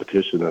of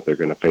competition that they're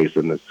going to face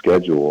in this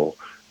schedule,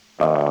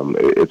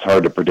 it's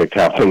hard to predict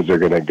how things are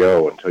going to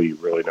go until you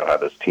really know how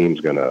this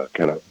team's going to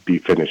kind of be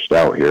finished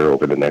out here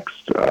over the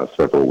next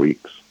several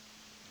weeks.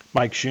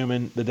 Mike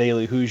Schumann, the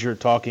Daily Hoosier,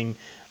 talking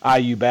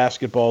IU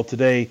basketball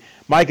today.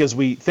 Mike, as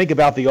we think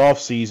about the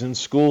offseason,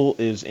 school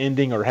is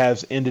ending or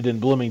has ended in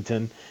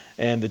Bloomington,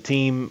 and the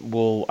team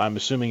will, I'm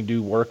assuming,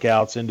 do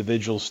workouts,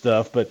 individual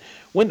stuff. But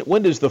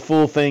when does the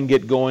full thing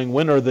get going?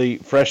 When are the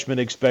freshmen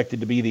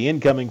expected to be, the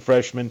incoming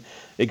freshmen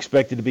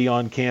expected to be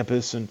on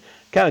campus? And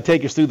kind of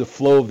take us through the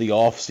flow of the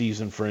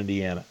offseason for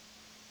Indiana.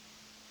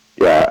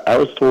 Yeah, I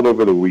was told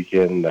over the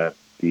weekend that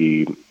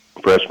the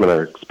freshmen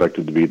are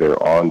expected to be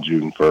there on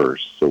June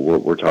 1st. So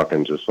we're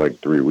talking just like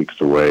 3 weeks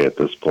away at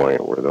this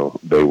point, where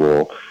they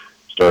will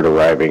start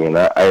arriving. And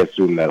I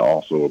assume that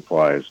also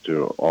applies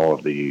to all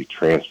of the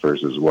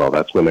transfers as well.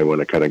 That's when they want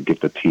to kind of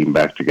get the team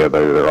back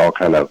together. They're all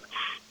kind of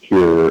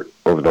here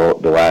over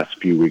the last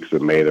few weeks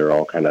of May. They're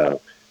all kind of,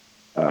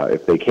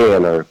 if they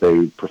can or if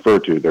they prefer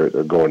to,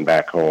 they're going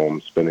back home,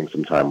 spending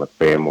some time with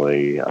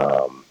family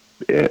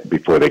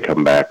before they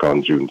come back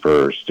on June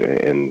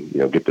 1st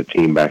and get the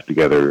team back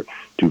together,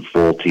 do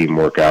full team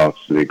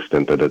workouts to the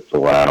extent that it's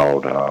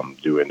allowed,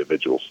 do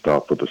individual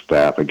stuff with the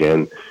staff.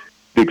 Again,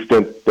 the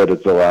extent that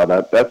it's allowed,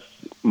 that's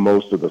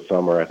most of the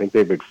summer. I think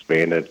they've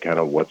expanded kind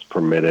of what's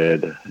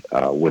permitted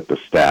with the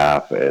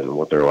staff and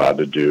what they're allowed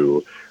to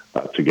do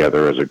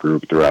together as a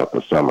group throughout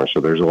the summer.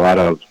 So there's a lot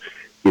of,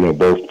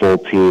 both full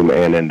team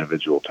and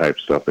individual type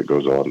stuff that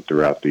goes on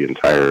throughout the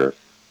entire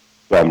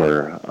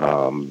summer.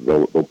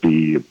 They'll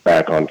be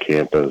back on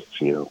campus,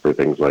 for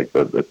things like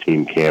the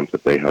team camp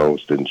that they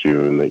host in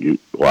June that a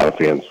lot of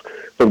fans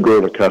have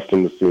grown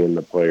accustomed to seeing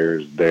the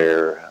players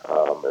there.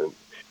 And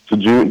so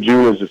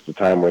June is just a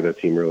time where the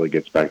team really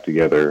gets back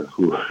together,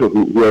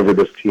 whoever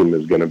this team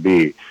is going to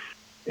be.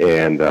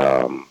 And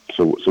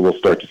So we'll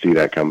start to see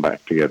that come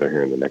back together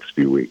here in the next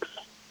few weeks.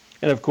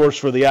 And, of course,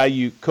 for the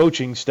IU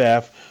coaching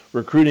staff,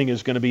 recruiting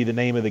is going to be the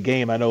name of the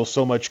game. I know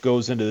so much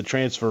goes into the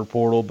transfer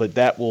portal, but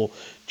that will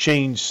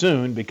change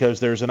soon because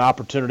there's an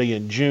opportunity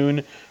in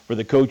June for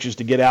the coaches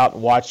to get out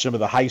and watch some of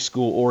the high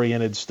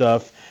school-oriented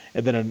stuff,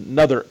 and then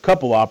another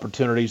couple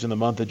opportunities in the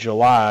month of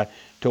July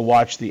to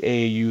watch the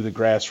AAU, the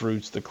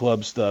grassroots, the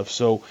club stuff.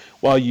 So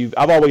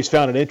I've always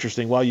found it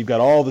interesting, while you've got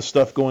all the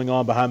stuff going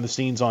on behind the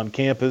scenes on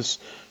campus,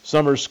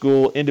 summer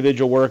school,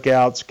 individual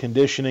workouts,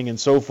 conditioning, and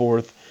so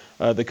forth,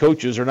 the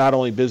coaches are not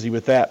only busy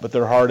with that, but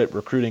they're hard at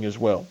recruiting as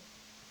well.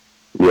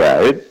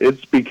 Yeah,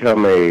 it's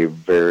become a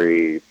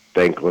very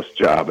thankless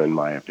job, in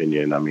my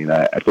opinion. I mean,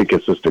 I think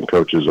assistant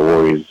coaches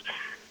always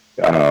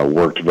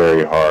worked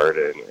very hard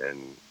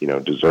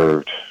and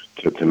deserved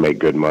to make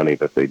good money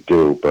that they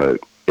do, but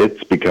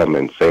it's become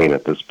insane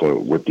at this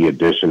point with the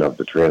addition of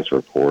the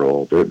transfer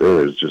portal.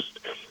 There is just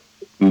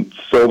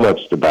so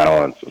much to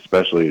balance,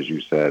 especially, as you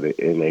said,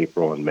 in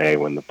April and May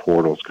when the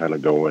portal's kind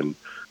of going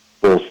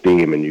full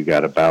steam and you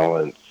got to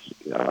balance,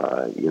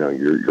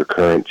 your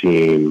current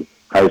team,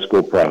 high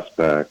school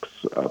prospects,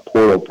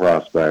 portal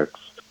prospects.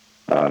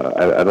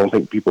 I don't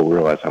think people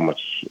realize how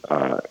much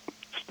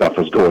stuff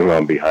is going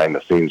on behind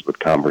the scenes with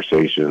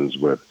conversations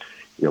with,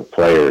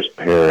 players,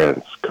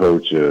 parents,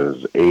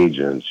 coaches,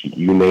 agents,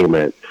 you name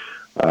it.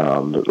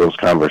 Those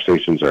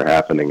conversations are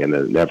happening and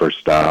it never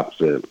stops.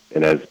 And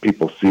as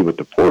people see with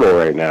the portal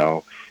right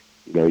now,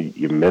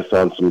 you miss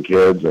on some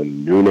kids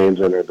and new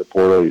names enter the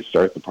portal. You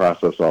start the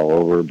process all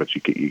over, but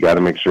you got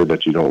to make sure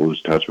that you don't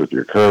lose touch with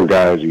your current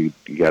guys. You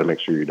got to make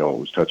sure you don't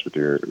lose touch with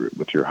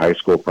your high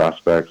school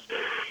prospects.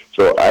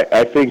 So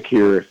I think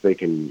here, if they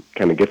can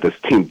kind of get this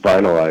team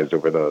finalized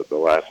over the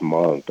last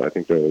month, I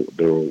think there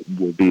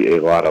will be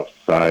a lot of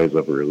sighs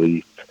of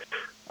relief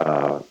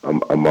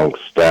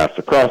amongst staffs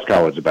across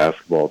college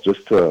basketball,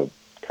 just to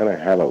kind of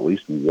have at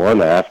least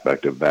one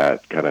aspect of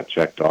that kind of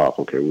checked off.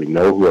 Okay, we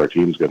know who our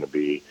team's going to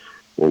be.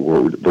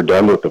 We're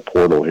done with the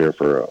portal here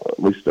for at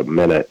least a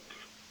minute,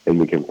 and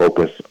we can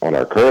focus on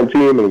our current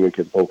team, and we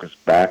can focus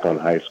back on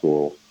high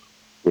school,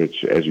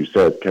 which, as you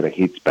said, kind of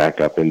heats back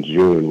up in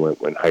June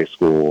when high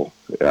school,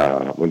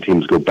 when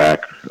teams go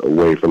back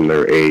away from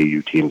their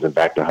AAU teams and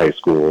back to high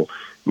school,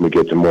 and we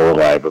get to more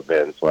live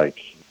events like,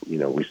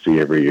 we see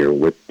every year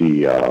with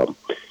the,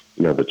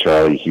 the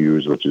Charlie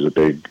Hughes, which is a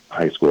big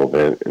high school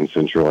event in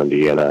Central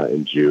Indiana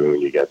in June.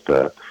 You get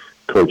the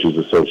Coaches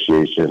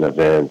Association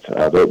event.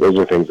 Those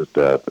are things that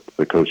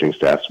the coaching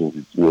staffs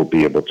will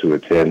be able to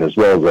attend, as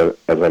well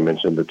as I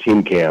mentioned, the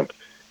team camp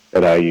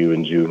at IU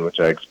in June,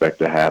 which I expect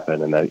to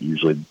happen, and that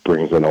usually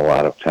brings in a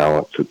lot of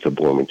talent to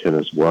Bloomington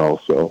as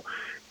well. So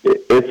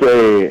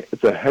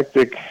it's a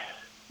hectic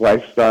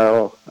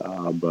lifestyle,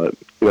 but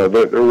they're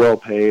well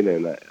paid,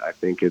 and I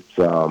think it's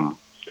I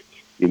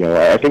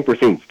think we're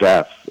seeing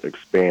staffs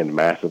expand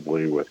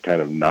massively with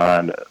kind of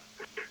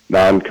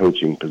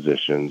non-coaching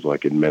positions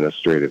like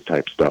administrative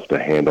type stuff to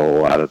handle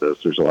a lot of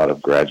this. There's a lot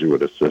of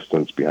graduate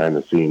assistants behind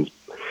the scenes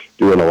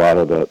doing a lot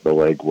of the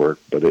legwork,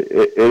 but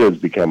it has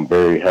become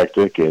very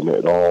hectic, and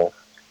it all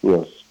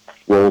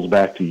rolls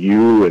back to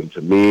you and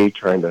to me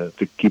trying to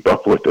keep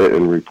up with it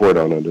and report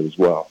on it as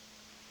well.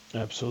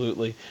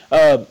 Absolutely.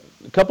 A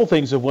couple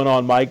things that went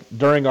on, Mike,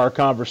 during our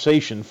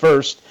conversation.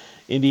 First,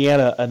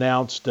 Indiana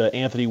announced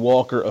Anthony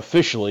Walker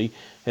officially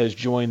has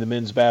joined the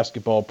men's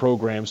basketball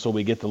program, so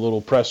we get the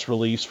little press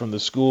release from the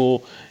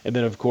school. And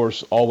then, of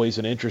course, always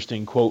an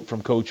interesting quote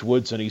from Coach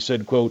Woodson. He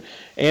said, quote,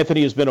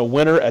 "Anthony has been a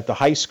winner at the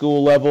high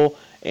school level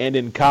and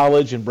in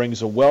college and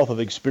brings a wealth of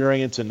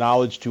experience and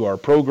knowledge to our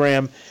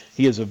program.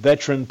 He is a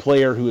veteran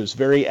player who is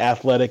very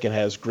athletic and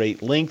has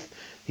great length.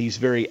 He's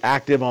very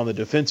active on the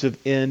defensive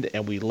end,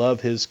 and we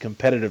love his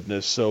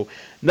competitiveness." So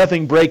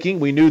nothing breaking.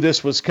 We knew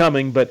this was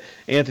coming, but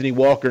Anthony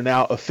Walker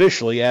now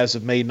officially, as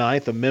of May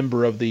 9th, a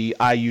member of the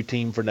IU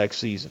team for next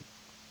season.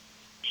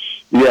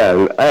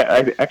 Yeah,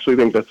 I actually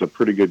think that's a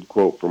pretty good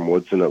quote from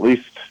Woodson. At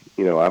least,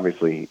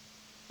 obviously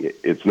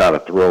it's not a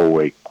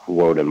throwaway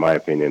quote in my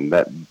opinion.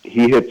 That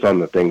he hits on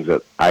the things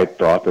that I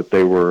thought that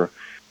they were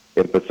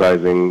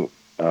emphasizing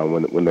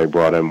when they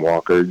brought in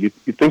Walker. You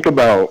think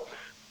about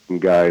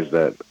guys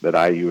that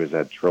IU has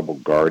had trouble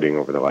guarding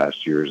over the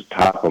last years.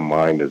 Top of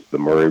mind is the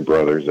Murray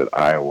brothers at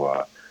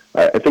Iowa.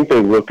 I think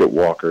they look at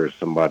Walker as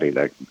somebody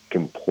that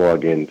can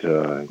plug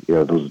into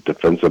those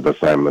defensive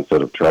assignments that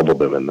have troubled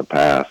them in the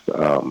past.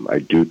 I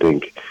do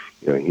think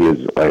he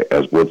is,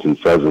 as Woodson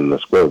says in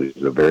this quote,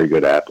 he's a very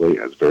good athlete,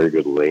 has very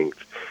good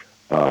length,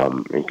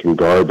 and can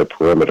guard the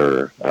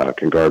perimeter.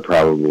 Can guard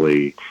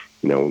probably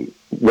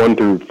 1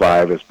 through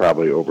 5 is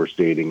probably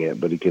overstating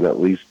it, but he can at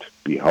least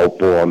be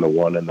helpful on the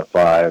 1 and the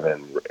 5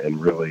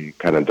 and really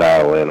kind of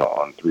dial in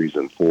on 3s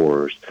and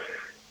 4s.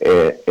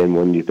 And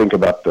when you think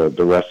about the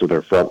rest of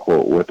their front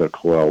court with a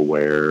Khalil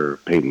Ware,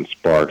 Peyton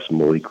Sparks,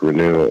 Malik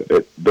Renew,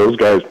 those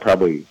guys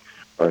probably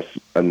are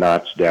a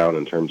notch down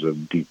in terms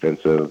of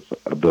defensive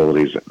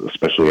abilities,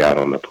 especially out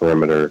on the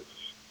perimeter.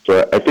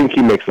 So I think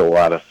he makes a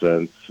lot of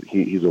sense.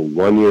 He's a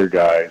one-year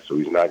guy, so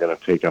he's not going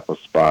to take up a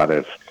spot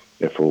if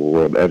if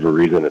for whatever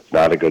reason it's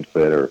not a good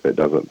fit or if it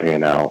doesn't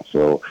pan out.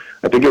 So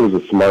I think it was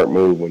a smart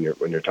move when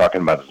you're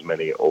talking about as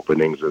many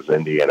openings as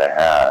Indiana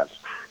has.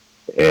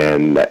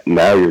 And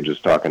now you're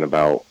just talking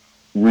about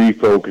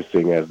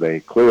refocusing, as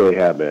they clearly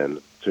have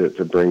been, to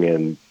bring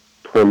in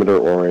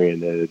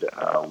perimeter-oriented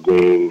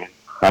wing,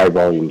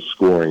 high-volume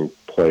scoring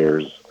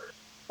players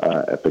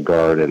at the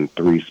guard and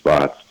 3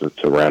 spots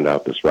to round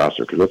out this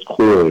roster, because that's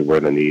clearly where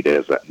the need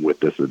is with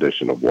this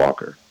addition of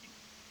Walker.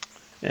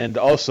 And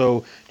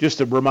also, just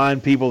to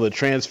remind people, the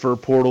transfer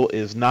portal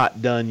is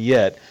not done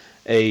yet.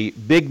 A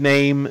big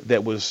name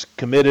that was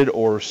committed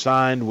or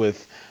signed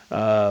with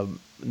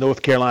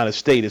North Carolina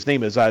State, his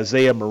name is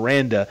Isaiah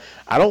Miranda.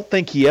 I don't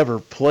think he ever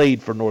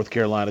played for North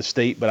Carolina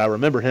State, but I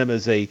remember him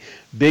as a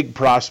big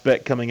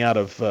prospect coming out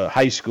of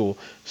high school.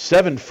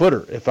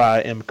 7-footer, if I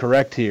am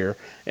correct here,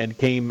 and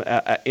came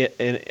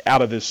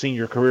out of his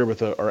senior career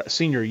or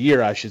senior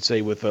year, I should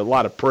say, with a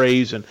lot of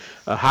praise and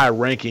a high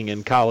ranking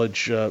in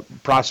college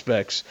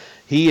prospects.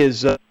 He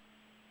is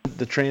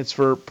the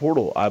transfer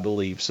portal, I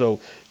believe.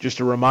 So just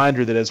a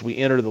reminder that as we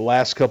enter the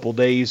last couple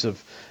days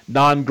of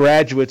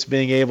non-graduates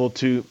being able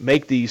to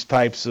make these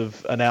types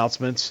of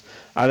announcements,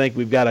 I think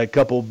we've got a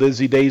couple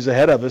busy days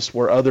ahead of us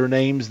where other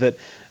names that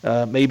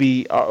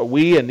maybe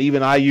we and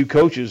even IU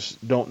coaches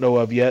don't know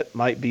of yet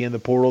might be in the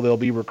portal. They'll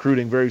be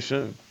recruiting very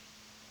soon.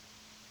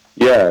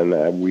 Yeah,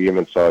 and we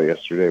even saw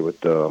yesterday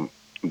with the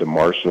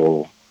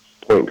Marshall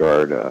point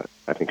guard,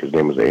 I think his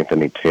name was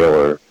Anthony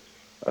Taylor,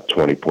 a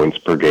 20 points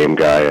per game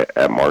guy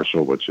at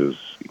Marshall, which is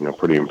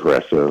pretty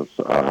impressive.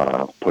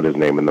 Put his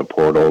name in the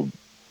portal.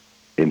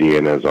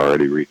 Indiana has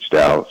already reached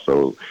out,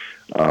 so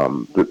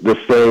this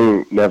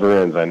thing never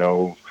ends. I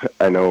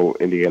know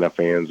Indiana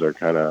fans are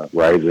kind of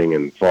rising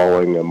and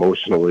falling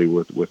emotionally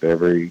with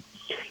every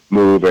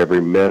move,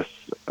 every miss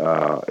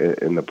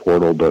in the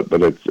portal,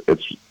 but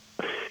it's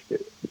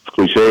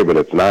cliche, but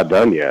it's not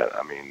done yet.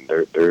 I mean,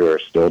 there are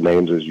still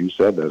names, as you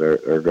said, that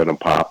are going to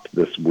pop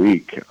this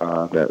week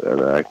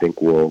that I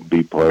think will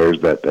be players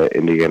that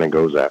Indiana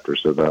goes after.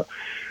 So the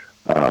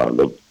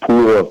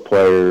pool of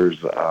players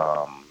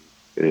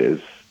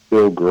is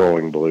still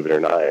growing, believe it or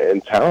not,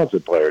 and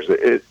talented players.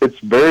 It's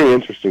very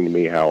interesting to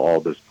me how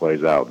all this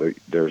plays out.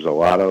 There's a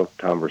lot of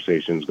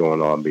conversations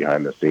going on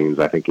behind the scenes.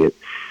 I think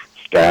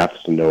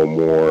staffs know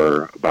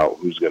more about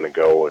who's going to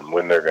go and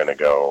when they're going to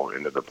go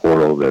into the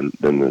portal than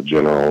the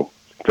general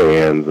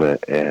fans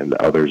and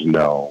others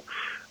know.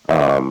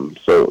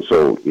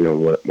 So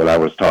when I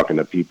was talking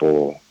to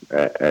people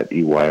at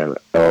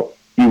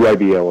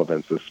EYBL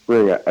events this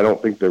spring, I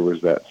don't think there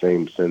was that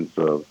same sense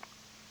of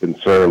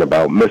concern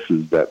about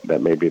misses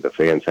that maybe the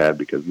fans had,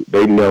 because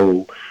they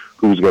know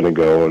who's going to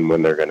go and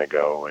when they're going to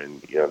go.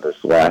 And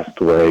this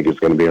last leg is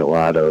going to be a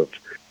lot of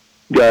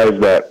guys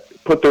that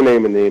put their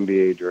name in the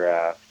NBA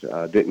draft,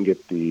 didn't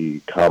get the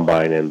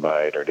combine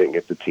invite or didn't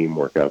get the team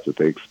workouts that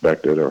they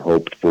expected or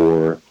hoped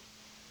for,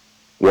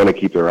 want to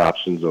keep their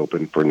options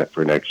open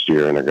for next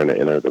year, and are going to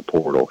enter the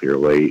portal here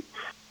late.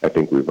 I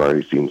think we've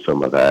already seen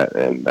some of that,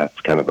 and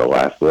that's kind of the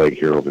last leg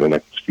here over the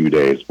next few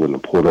days when the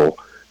portal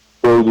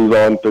closes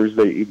on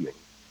Thursday evening.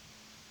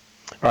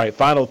 All right,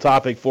 final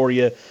topic for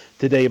you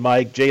today,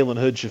 Mike. Jalen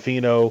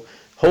Hood-Schifino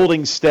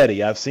holding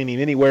steady. I've seen him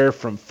anywhere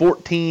from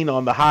 14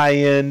 on the high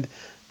end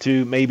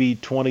to maybe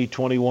 20,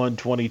 21,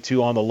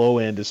 22 on the low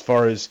end as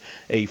far as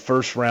a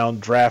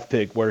first-round draft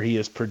pick, where he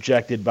is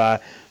projected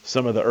by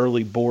some of the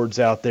early boards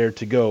out there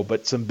to go.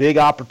 But some big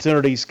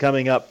opportunities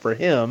coming up for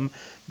him,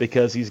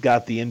 because he's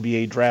got the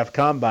NBA Draft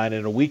Combine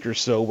in a week or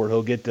so, where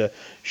he'll get to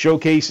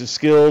showcase his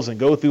skills and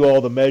go through all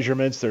the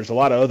measurements. There's a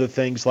lot of other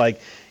things like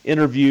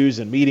interviews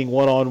and meeting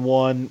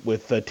one-on-one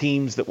with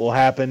teams that will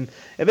happen,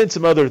 and then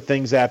some other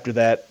things after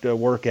that,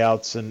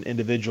 workouts and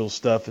individual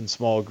stuff in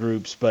small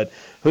groups. But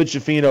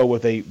Hood-Schifino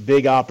with a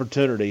big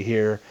opportunity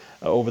here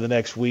over the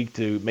next week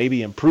to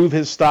maybe improve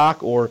his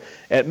stock, or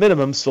at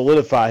minimum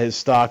solidify his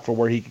stock for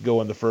where he could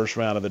go in the first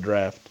round of the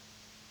draft.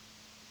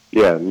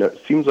 Yeah,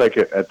 it seems like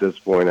at this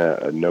point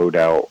a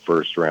no-doubt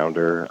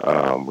first-rounder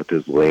with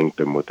his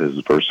length and with his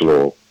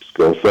versatile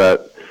skill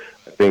set.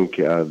 I think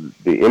the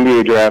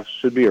NBA draft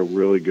should be a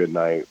really good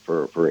night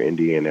for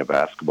Indiana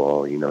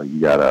basketball. You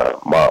got a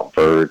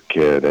Montverde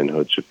kid and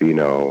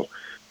Hood-Schifino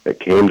that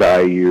came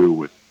to IU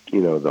with,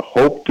 the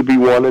hope to be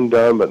one and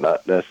done, but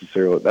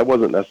that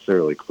wasn't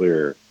necessarily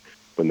clear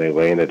when they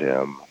landed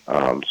him.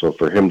 So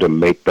for him to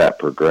make that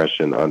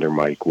progression under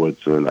Mike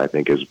Woodson, I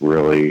think is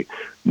really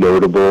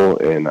notable.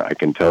 And I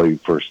can tell you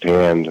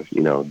firsthand,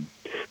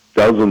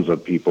 dozens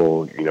of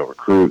people,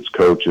 recruits,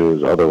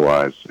 coaches,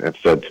 otherwise, have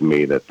said to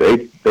me that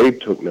they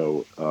took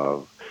note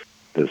of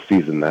the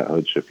season that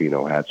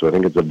Hood-Schifino had. So I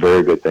think it's a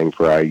very good thing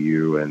for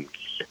IU. And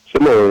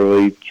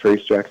similarly,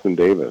 Trace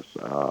Jackson-Davis,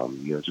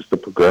 just the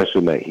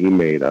progression that he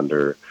made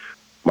under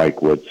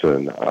Mike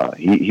Woodson.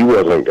 He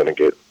wasn't going to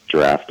get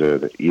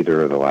drafted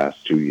either of the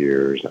last 2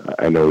 years.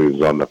 I know he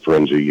was on the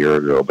fringe a year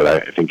ago, but I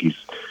think he's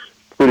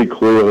pretty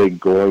clearly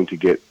going to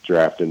get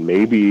drafted,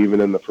 maybe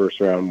even in the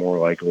first round, more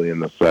likely in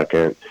the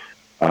second.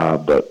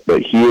 But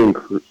he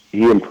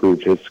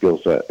improved his skill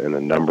set in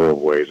a number of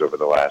ways over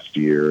the last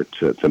year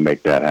to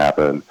make that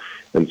happen.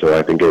 And so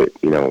I think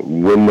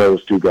when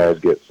those two guys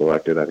get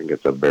selected, I think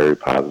it's a very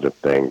positive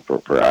thing for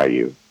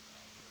IU.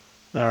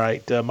 All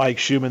right, Mike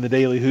Schumann, the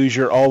Daily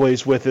Hoosier,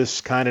 always with us,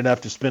 kind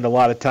enough to spend a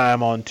lot of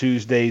time on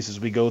Tuesdays as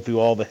we go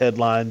through all the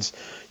headlines.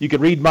 You can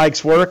read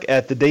Mike's work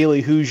at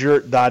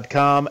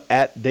thedailyhoosier.com,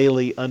 at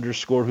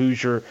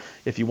 @daily_Hoosier,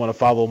 if you want to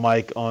follow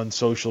Mike on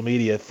social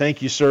media.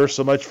 Thank you, sir,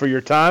 so much for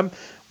your time.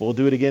 We'll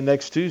do it again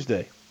next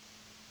Tuesday.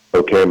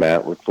 Okay,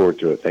 Matt. Look forward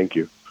to it. Thank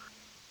you.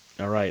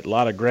 All right, a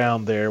lot of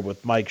ground there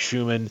with Mike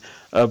Schumann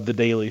of the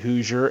Daily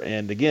Hoosier.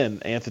 And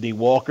again, Anthony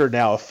Walker,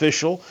 now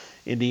official.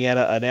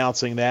 Indiana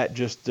announcing that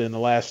just in the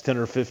last 10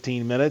 or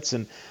 15 minutes.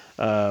 And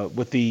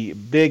with the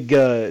big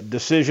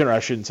decision, or I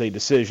shouldn't say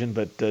decision,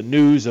 but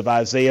news of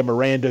Isaiah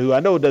Miranda, who I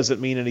know doesn't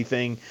mean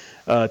anything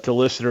to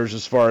listeners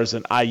as far as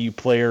an IU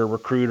player,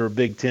 recruiter,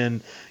 Big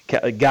Ten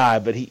guy,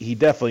 but he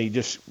definitely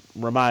just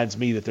reminds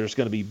me that there's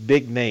going to be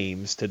big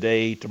names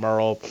today,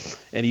 tomorrow,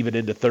 and even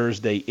into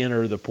Thursday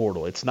enter the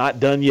portal. It's not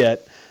done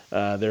yet.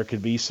 There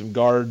could be some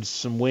guards,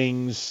 some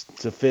wings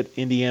to fit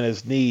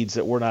Indiana's needs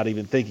that we're not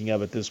even thinking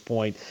of at this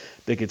point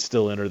that could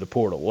still enter the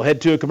portal. We'll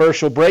head to a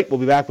commercial break. We'll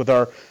be back with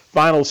our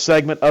final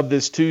segment of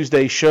this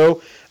Tuesday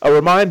show. A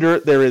reminder,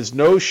 there is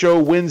no show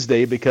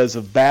Wednesday because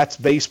of Bats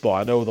baseball.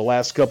 I know the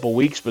last couple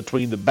weeks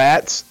between the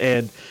Bats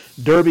and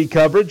Derby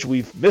coverage,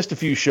 we've missed a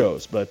few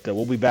shows, but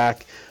we'll be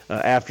back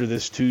after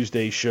this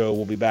Tuesday show.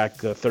 We'll be back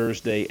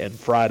Thursday and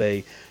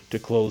Friday to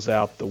close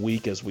out the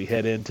week as we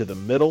head into the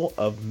middle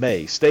of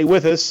May. Stay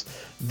with us.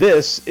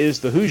 This is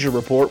the Hoosier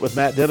Report with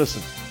Matt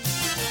Dennison.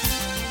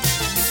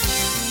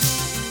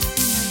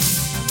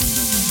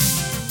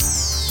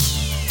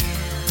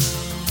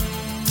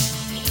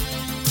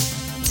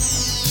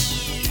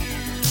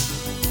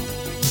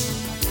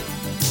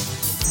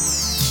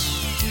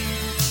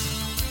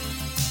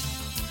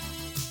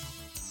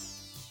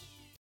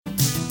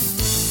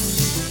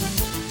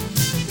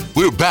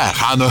 We're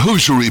back on the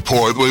Hoosier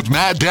Report with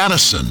Matt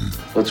Dennison.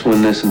 Let's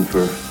win this one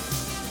for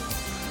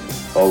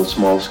all the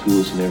small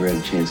schools who never had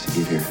a chance to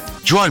get here.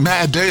 Join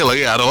Matt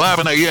daily at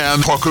 11 a.m.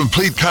 for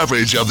complete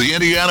coverage of the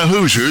Indiana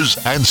Hoosiers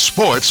and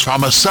sports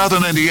from a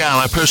Southern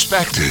Indiana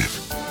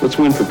perspective. Let's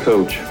win for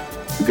Coach,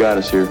 who got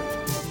us here.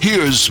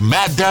 Here's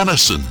Matt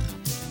Dennison.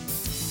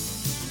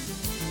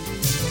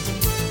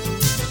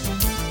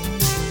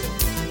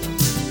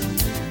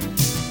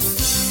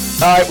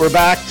 All right, we're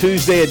back.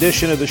 Tuesday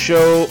edition of the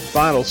show,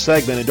 final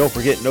segment. And don't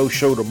forget, no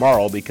show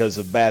tomorrow because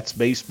of Bats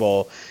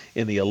baseball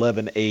in the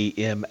 11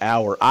 a.m.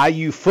 hour.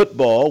 IU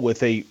football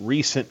with a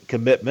recent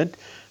commitment.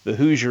 The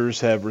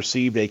Hoosiers have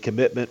received a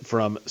commitment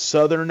from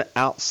Southern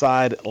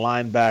outside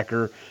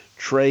linebacker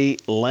Trey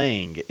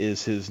Lang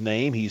is his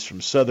name. He's from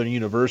Southern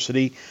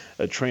University,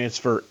 a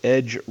transfer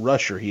edge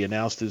rusher. He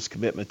announced his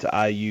commitment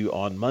to IU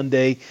on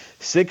Monday.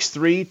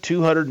 6'3",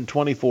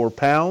 224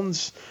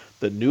 pounds.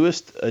 The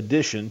newest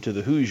addition to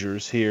the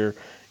Hoosiers here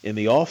in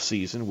the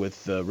offseason,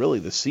 with really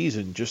the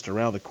season just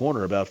around the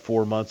corner, about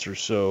 4 months or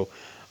so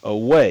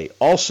away.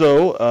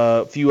 Also,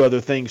 a few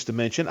other things to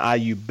mention.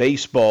 IU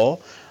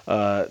baseball,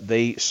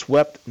 they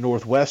swept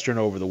Northwestern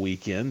over the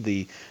weekend.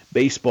 The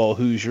baseball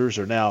Hoosiers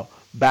are now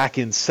back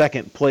in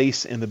second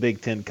place in the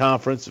Big Ten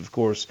Conference. Of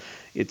course,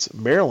 it's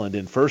Maryland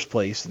in first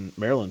place, and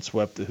Maryland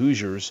swept the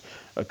Hoosiers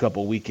a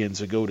couple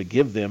weekends ago to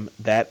give them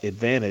that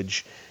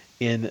advantage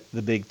in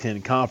the Big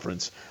Ten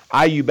Conference.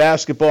 IU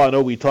basketball, I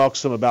know we talked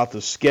some about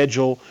the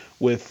schedule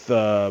with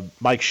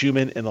Mike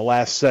Schumann in the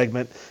last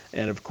segment,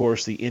 and of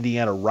course the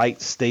Indiana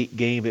Wright State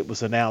game. It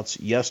was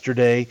announced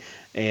yesterday,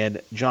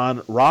 and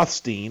John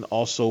Rothstein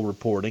also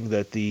reporting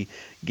that the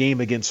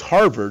game against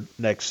Harvard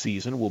next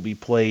season will be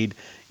played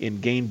in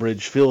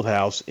Gainbridge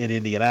Fieldhouse in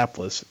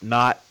Indianapolis,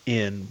 not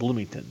in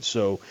Bloomington.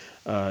 So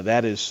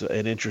that is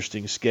an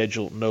interesting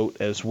schedule note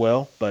as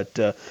well. But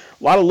a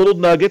lot of little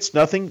nuggets,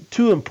 nothing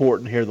too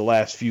important here the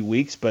last few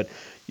weeks, but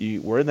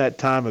we're in that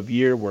time of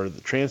year where the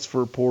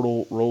transfer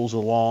portal rolls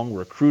along,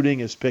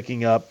 recruiting is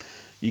picking up.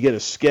 You get a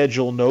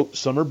schedule note.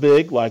 Some are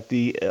big, like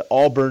the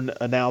Auburn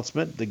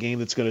announcement, the game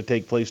that's going to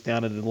take place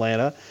down in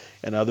Atlanta,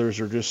 and others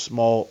are just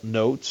small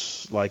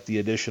notes, like the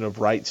addition of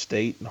Wright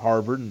State and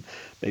Harvard, and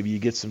maybe you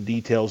get some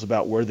details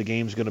about where the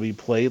game's going to be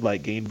played,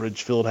 like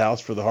Gainbridge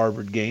Fieldhouse for the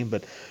Harvard game,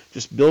 but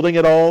just building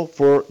it all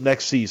for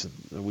next season.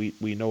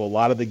 We know a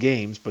lot of the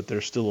games, but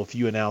there's still a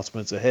few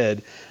announcements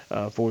ahead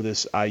for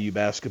this IU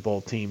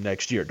basketball team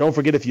next year. Don't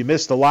forget, if you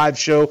missed the live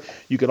show,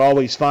 you can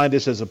always find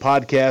us as a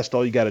podcast.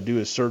 All you got to do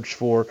is search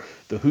for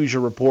the Hoosier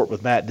Report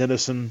with Matt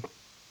Dennison,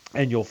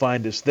 and you'll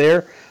find us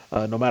there.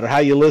 No matter how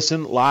you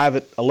listen, live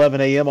at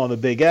 11 a.m. on the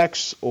Big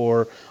X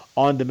or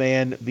on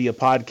demand via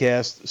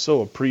podcast.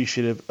 So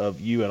appreciative of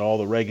you and all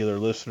the regular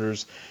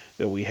listeners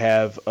that we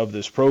have of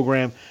this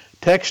program.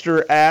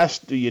 Texter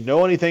asked, do you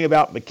know anything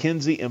about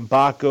Mackenzie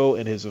Mbako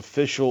and his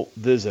official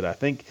visit? I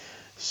think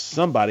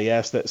somebody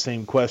asked that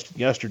same question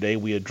yesterday.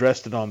 We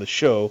addressed it on the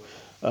show.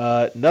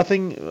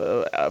 Nothing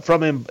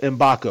from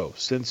Mbako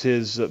since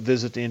his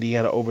visit to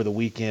Indiana over the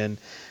weekend.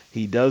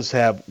 He does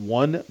have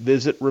one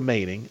visit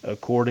remaining.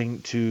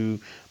 According to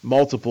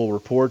multiple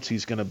reports,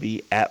 he's going to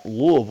be at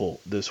Louisville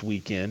this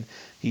weekend.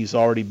 He's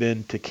already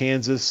been to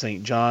Kansas,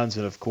 St. John's,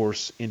 and, of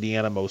course,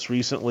 Indiana most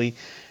recently.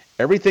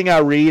 Everything I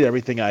read,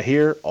 everything I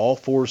hear, all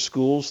 4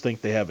 schools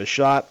think they have a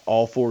shot.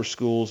 All 4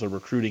 schools are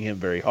recruiting him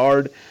very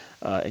hard.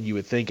 And you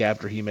would think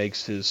after he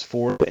makes his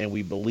 4th and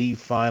we believe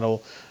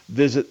final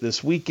visit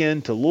this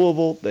weekend to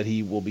Louisville that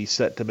he will be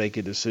set to make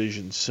a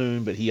decision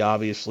soon. But he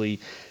obviously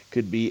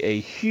could be a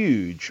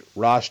huge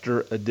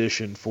roster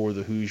addition for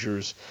the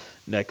Hoosiers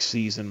next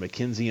season.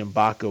 Mackenzie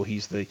Mbako,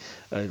 he's the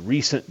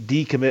recent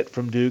decommit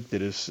from Duke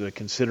that is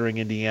considering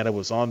Indiana,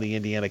 was on the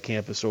Indiana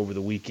campus over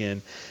the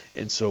weekend,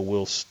 and so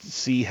we'll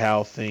see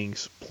how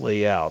things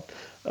play out.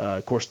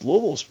 Of course,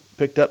 Louisville's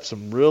picked up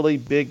some really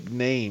big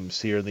names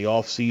here in the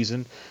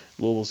offseason.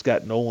 Louisville's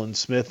got Nolan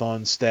Smith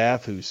on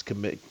staff, who's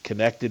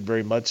connected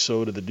very much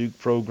so to the Duke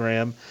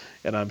program,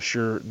 and I'm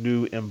sure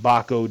knew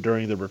Mbako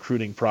during the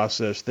recruiting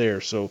process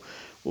there. So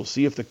we'll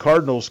see if the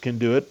Cardinals can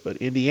do it, but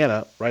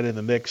Indiana right in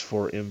the mix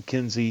for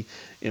Mackenzie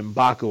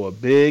Mbako, a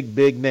big,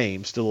 big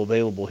name still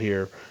available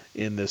here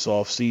in this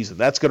offseason.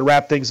 That's going to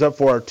wrap things up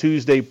for our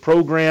Tuesday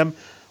program.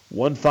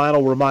 One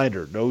final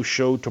reminder, no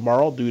show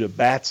tomorrow due to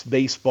Bats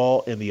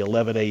baseball in the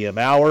 11 a.m.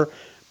 hour,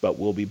 but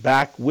we'll be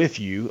back with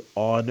you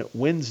on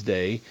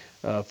Wednesday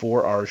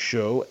for our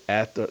show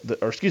at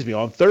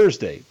on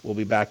Thursday. We'll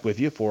be back with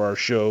you for our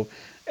show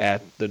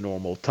at the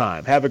normal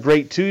time. Have a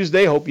great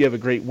Tuesday. Hope you have a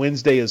great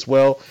Wednesday as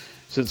well,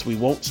 since we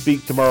won't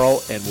speak tomorrow,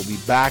 and we'll be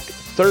back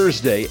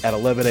Thursday at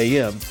 11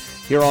 a.m.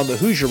 here on the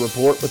Hoosier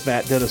Report with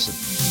Matt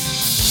Dennison.